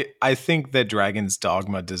 I think that Dragon's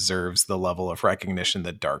Dogma deserves the level of recognition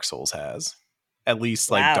that Dark Souls has. At least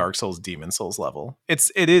like Dark Souls, Demon Souls level.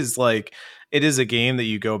 It is a game that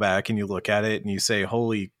you go back and you look at it and you say,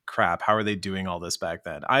 holy crap, how are they doing all this back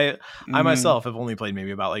then? I myself have only played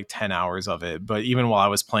maybe about like 10 hours of it, but even while I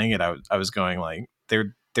was playing it, I was going like,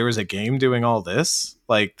 there was a game doing all this.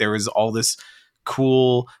 Like there was all this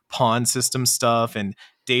cool pawn system stuff and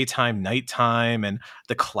daytime, nighttime, and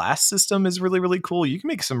the class system is really, really cool. You can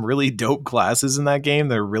make some really dope classes in that game.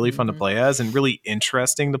 They're really fun to play as and really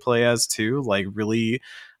interesting to play as too. Like really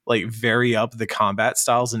like vary up the combat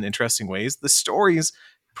styles in interesting ways. The story's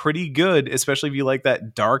pretty good, especially if you like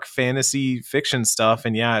that dark fantasy fiction stuff.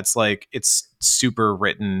 And yeah, it's like it's super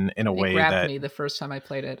written in a way that grabbed me the first time I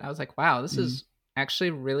played it. I was like, wow, this is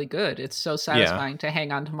actually really good. It's so satisfying to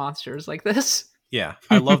hang on to monsters like this. Yeah,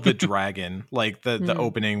 I love the dragon, like the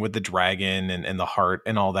opening with the dragon and the heart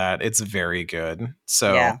and all that. It's very good.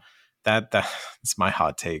 So that's my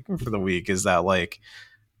hot take for the week is that like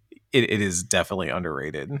it is definitely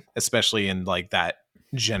underrated, especially in like that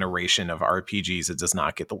generation of RPGs. It does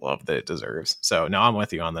not get the love that it deserves. So no, I'm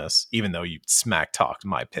with you on this, even though you smack talked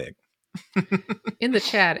my pick. In the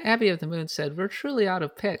chat, Abby of the Moon said, we're truly out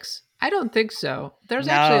of picks. I don't think so. There's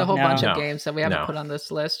actually a whole bunch of games that we haven't put on this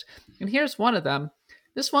list. And here's one of them.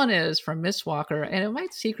 This one is from Mistwalker, and it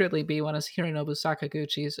might secretly be one of Hironobu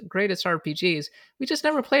Sakaguchi's greatest RPGs. We just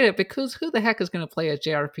never played it because who the heck is going to play a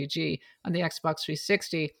JRPG on the Xbox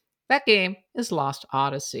 360? That game is Lost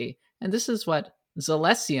Odyssey. And this is what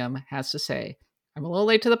Zalesium has to say. I'm a little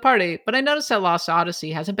late to the party, but I noticed that Lost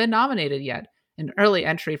Odyssey hasn't been nominated yet. An early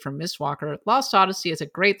entry from Mistwalker, Lost Odyssey is a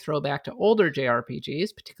great throwback to older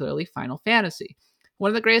JRPGs, particularly Final Fantasy. One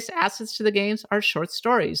of the greatest assets to the games are short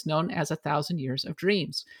stories, known as 1,000 Years of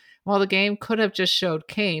Dreams. While the game could have just showed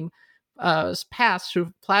Kaim past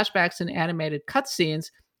through flashbacks and animated cutscenes,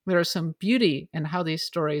 there is some beauty in how these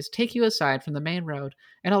stories take you aside from the main road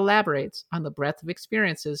and elaborates on the breadth of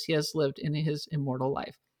experiences he has lived in his immortal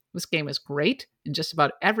life. This game is great in just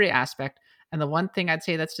about every aspect, and the one thing I'd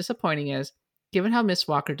say that's disappointing is, given how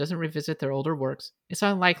Mistwalker doesn't revisit their older works, it's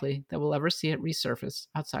unlikely that we'll ever see it resurface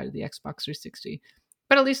outside of the Xbox 360.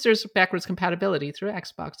 But at least there's backwards compatibility through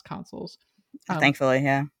Xbox consoles. Thankfully,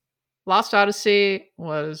 yeah. Lost Odyssey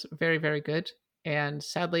was very, very good. And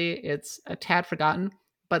sadly, it's a tad forgotten.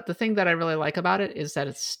 But the thing that I really like about it is that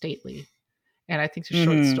it's stately. And I think the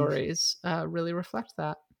short stories really reflect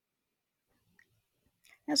that.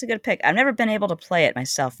 That's a good pick. I've never been able to play it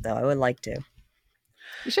myself, though. I would like to.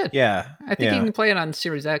 You should. Yeah. I think you can play it on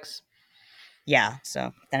Series X. Yeah,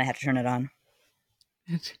 so then I have to turn it on.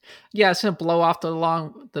 Yeah, it's gonna blow off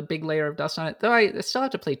the big layer of dust on it. Though I still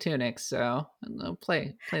have to play Tunic, so I'll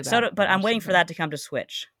play that. But I'm waiting for that to come to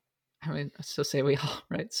Switch. I mean, so say we all,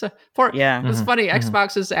 right? So it's funny.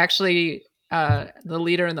 Xbox is actually the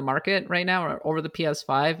leader in the market right now, over the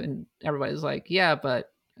PS5, and everybody's like, yeah,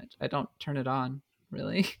 but I don't turn it on,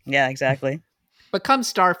 really. Yeah, exactly. But come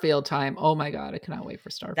Starfield time, oh my god, I cannot wait for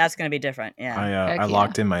Starfield. That's going to be different, yeah. I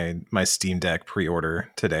locked in my Steam Deck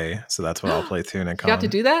pre-order today, so that's what I'll play Tunic on. You got to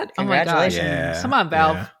do that? Oh my god. Yeah, come on,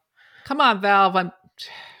 Valve. Yeah. Come on, Valve.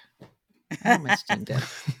 I'm my Steam Deck.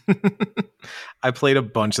 I played a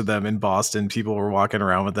bunch of them in Boston. People were walking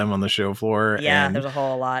around with them on the show floor. Yeah, there's a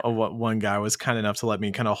whole lot. One guy was kind enough to let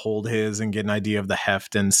me kind of hold his and get an idea of the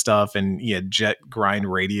heft and stuff. And he had Jet Grind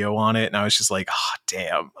radio on it. And I was just like, oh,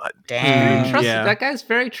 damn. Damn. Yeah. That guy's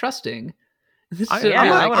very trusting.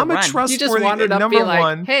 I'm a trustworthy you just wandered up number being like,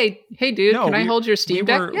 one. Hey, dude, can I hold your Steam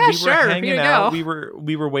Deck? Yeah, sure. Here you go.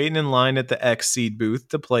 We were waiting in line at the Xseed booth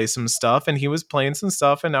to play some stuff, and he was playing some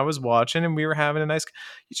stuff, and I was watching, and we were having a nice.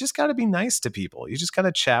 You just got to be nice to people. You just got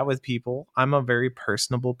to chat with people. I'm a very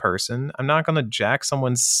personable person. I'm not going to jack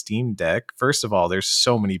someone's Steam Deck. First of all, there's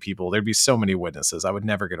so many people. There'd be so many witnesses. I would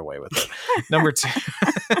never get away with it. Number two,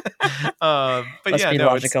 but Let's be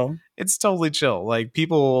logical. It's totally chill. Like,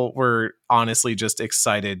 people were honestly just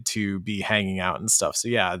excited to be hanging out and stuff. So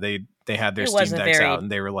yeah, they had their Steam Decks out,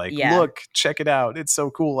 and they were like, look, check it out. It's so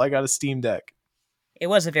cool. I got a Steam Deck. It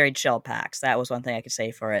was a very chill PAX. That was one thing I could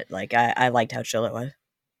say for it. Like, I liked how chill it was.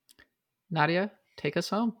 Nadia, take us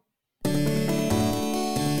home.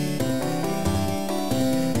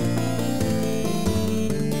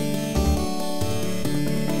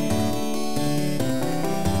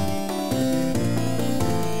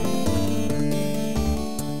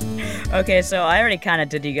 Okay, so I already kind of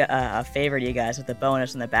did a favor to you guys with the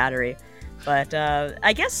bonus and the battery, but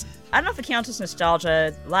I guess, I don't know if it counts as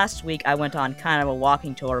nostalgia. Last week I went on kind of a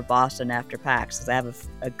walking tour of Boston after PAX, because I have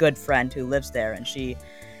a good friend who lives there, and she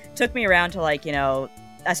took me around to, like,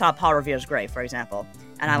 I saw Paul Revere's grave, for example,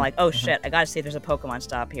 and I'm like, oh shit, I gotta see if there's a Pokemon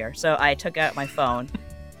stop here. So I took out my phone,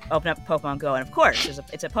 opened up Pokemon Go, and of course,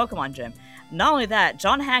 it's a Pokemon gym. Not only that,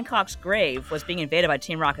 John Hancock's grave was being invaded by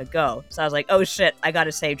Team Rocket Go. So I was like, oh shit, I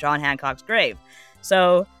gotta save John Hancock's grave.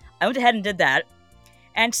 So I went ahead and did that.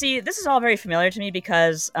 And see, this is all very familiar to me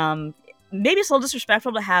because maybe it's a little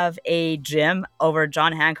disrespectful to have a gym over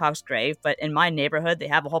John Hancock's grave, but in my neighborhood, they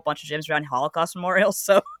have a whole bunch of gyms around Holocaust memorials.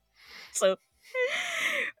 So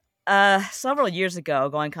several years ago,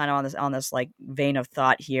 going kind of on this like vein of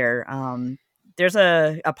thought here, there's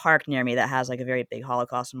a park near me that has like a very big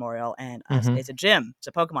Holocaust memorial, and it's a gym. It's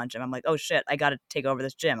a Pokemon gym. I'm like, oh shit, I got to take over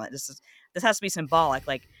this gym. Like, this has to be symbolic.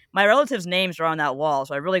 Like, my relatives' names are on that wall,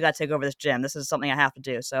 so I really got to take over this gym. This is something I have to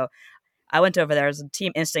do. So I went over there. There's a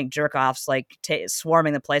Team Instinct jerk-offs like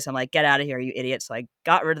swarming the place. I'm like, get out of here, you idiot. So I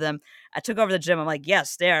got rid of them. I took over the gym. I'm like,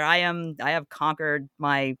 yes, there I am. I have conquered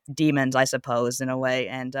my demons, I suppose, in a way.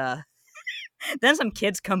 And then some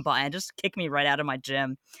kids come by and just kick me right out of my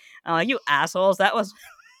gym. I'm like, you assholes, that was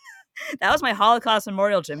my Holocaust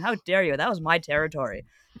memorial gym. How dare you? That was my territory.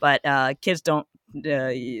 But kids don't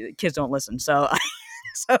listen. So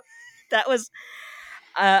so that was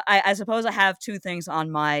I suppose I have two things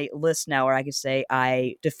on my list now where I could say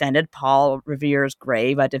I defended Paul Revere's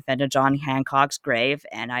grave, I defended John Hancock's grave,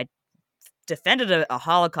 and I defended a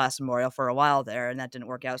Holocaust memorial for a while there, and that didn't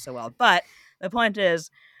work out so well. But the point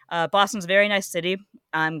is, Boston's a very nice city.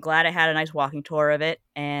 I'm glad I had a nice walking tour of it.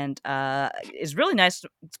 And it's really nice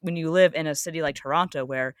when you live in a city like Toronto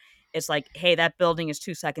where it's like, hey, that building is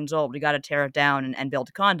 2 seconds old. We got to tear it down and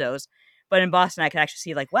build condos. But in Boston, I could actually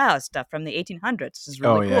see like, wow, stuff from the 1800s. This is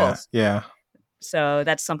really cool. Yeah. So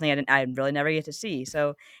that's something I really never get to see.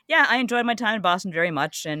 So yeah, I enjoyed my time in Boston very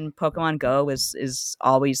much. And Pokemon Go is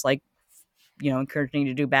always like, encouraging you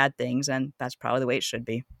to do bad things. And that's probably the way it should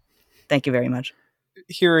be. Thank you very much.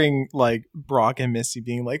 Hearing like Brock and Misty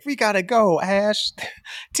being like, we gotta go, Ash.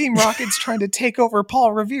 Team Rocket's trying to take over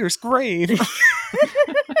Paul Revere's grave.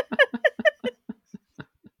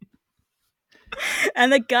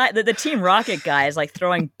 And the Team Rocket guy is like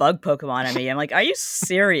throwing bug Pokemon at me. I'm like, are you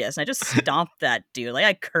serious? And I just stomped that dude. Like,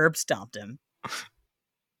 I curb stomped him.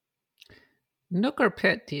 Nook or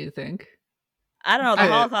Pit, do you think? I don't know.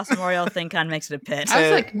 The Holocaust Memorial thing kind of makes it a pit. I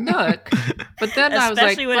was like, Nook. But then I was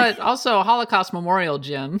like, but also a Holocaust Memorial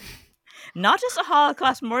Gym. Not just a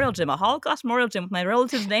Holocaust Memorial Gym, a Holocaust Memorial Gym with my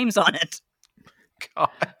relatives' names on it. God.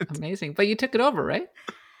 Amazing. But you took it over, right?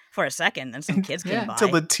 For a second, and some kids came by. Until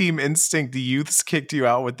the Team Instinct youths kicked you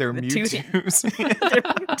out with their Mewtwo's.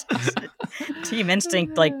 Team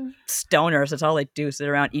Instinct, like, stoners. That's all they do. Sit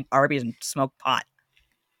around, eat Arby's, and smoke pot.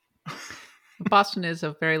 Boston is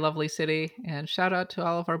a very lovely city, and shout out to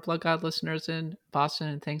all of our Blood God listeners in Boston,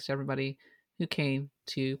 and thanks to everybody who came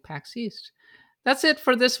to PAX East. That's it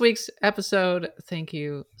for this week's episode. Thank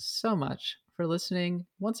you so much for listening.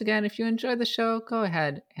 Once again, if you enjoyed the show, go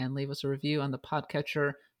ahead and leave us a review on the podcatcher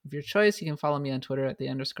of your choice. You can follow me on Twitter at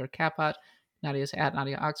 @the_Capot. Nadia's at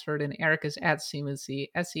Nadia Oxford, and Eric is at Seamoosy,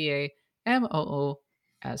 SEAMOOSI.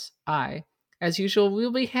 As usual,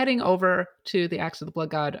 we'll be heading over to the Axe of the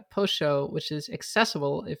Blood God post show, which is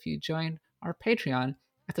accessible if you join our Patreon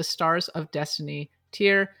at the Stars of Destiny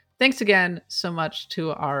tier. Thanks again so much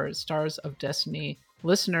to our Stars of Destiny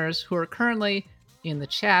listeners who are currently in the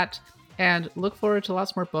chat, and look forward to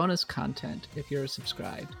lots more bonus content if you're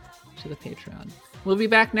subscribed to the Patreon. We'll be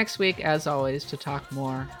back next week, as always, to talk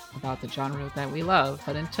more about the genre that we love.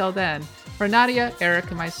 But until then, for Nadia, Eric,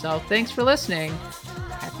 and myself, thanks for listening.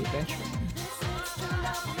 Happy adventuring.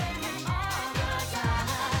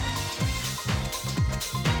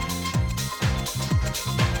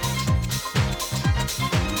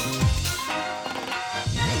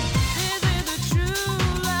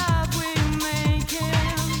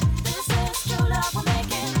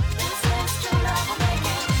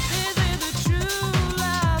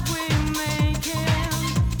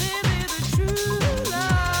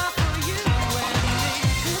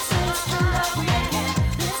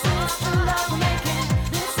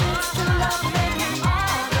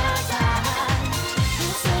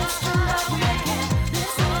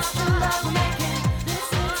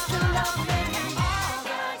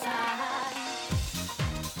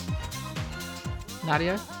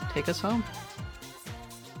 Nadia, take us home.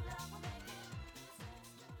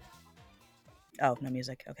 Oh, no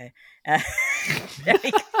music. Okay. There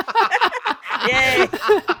we go. Yay!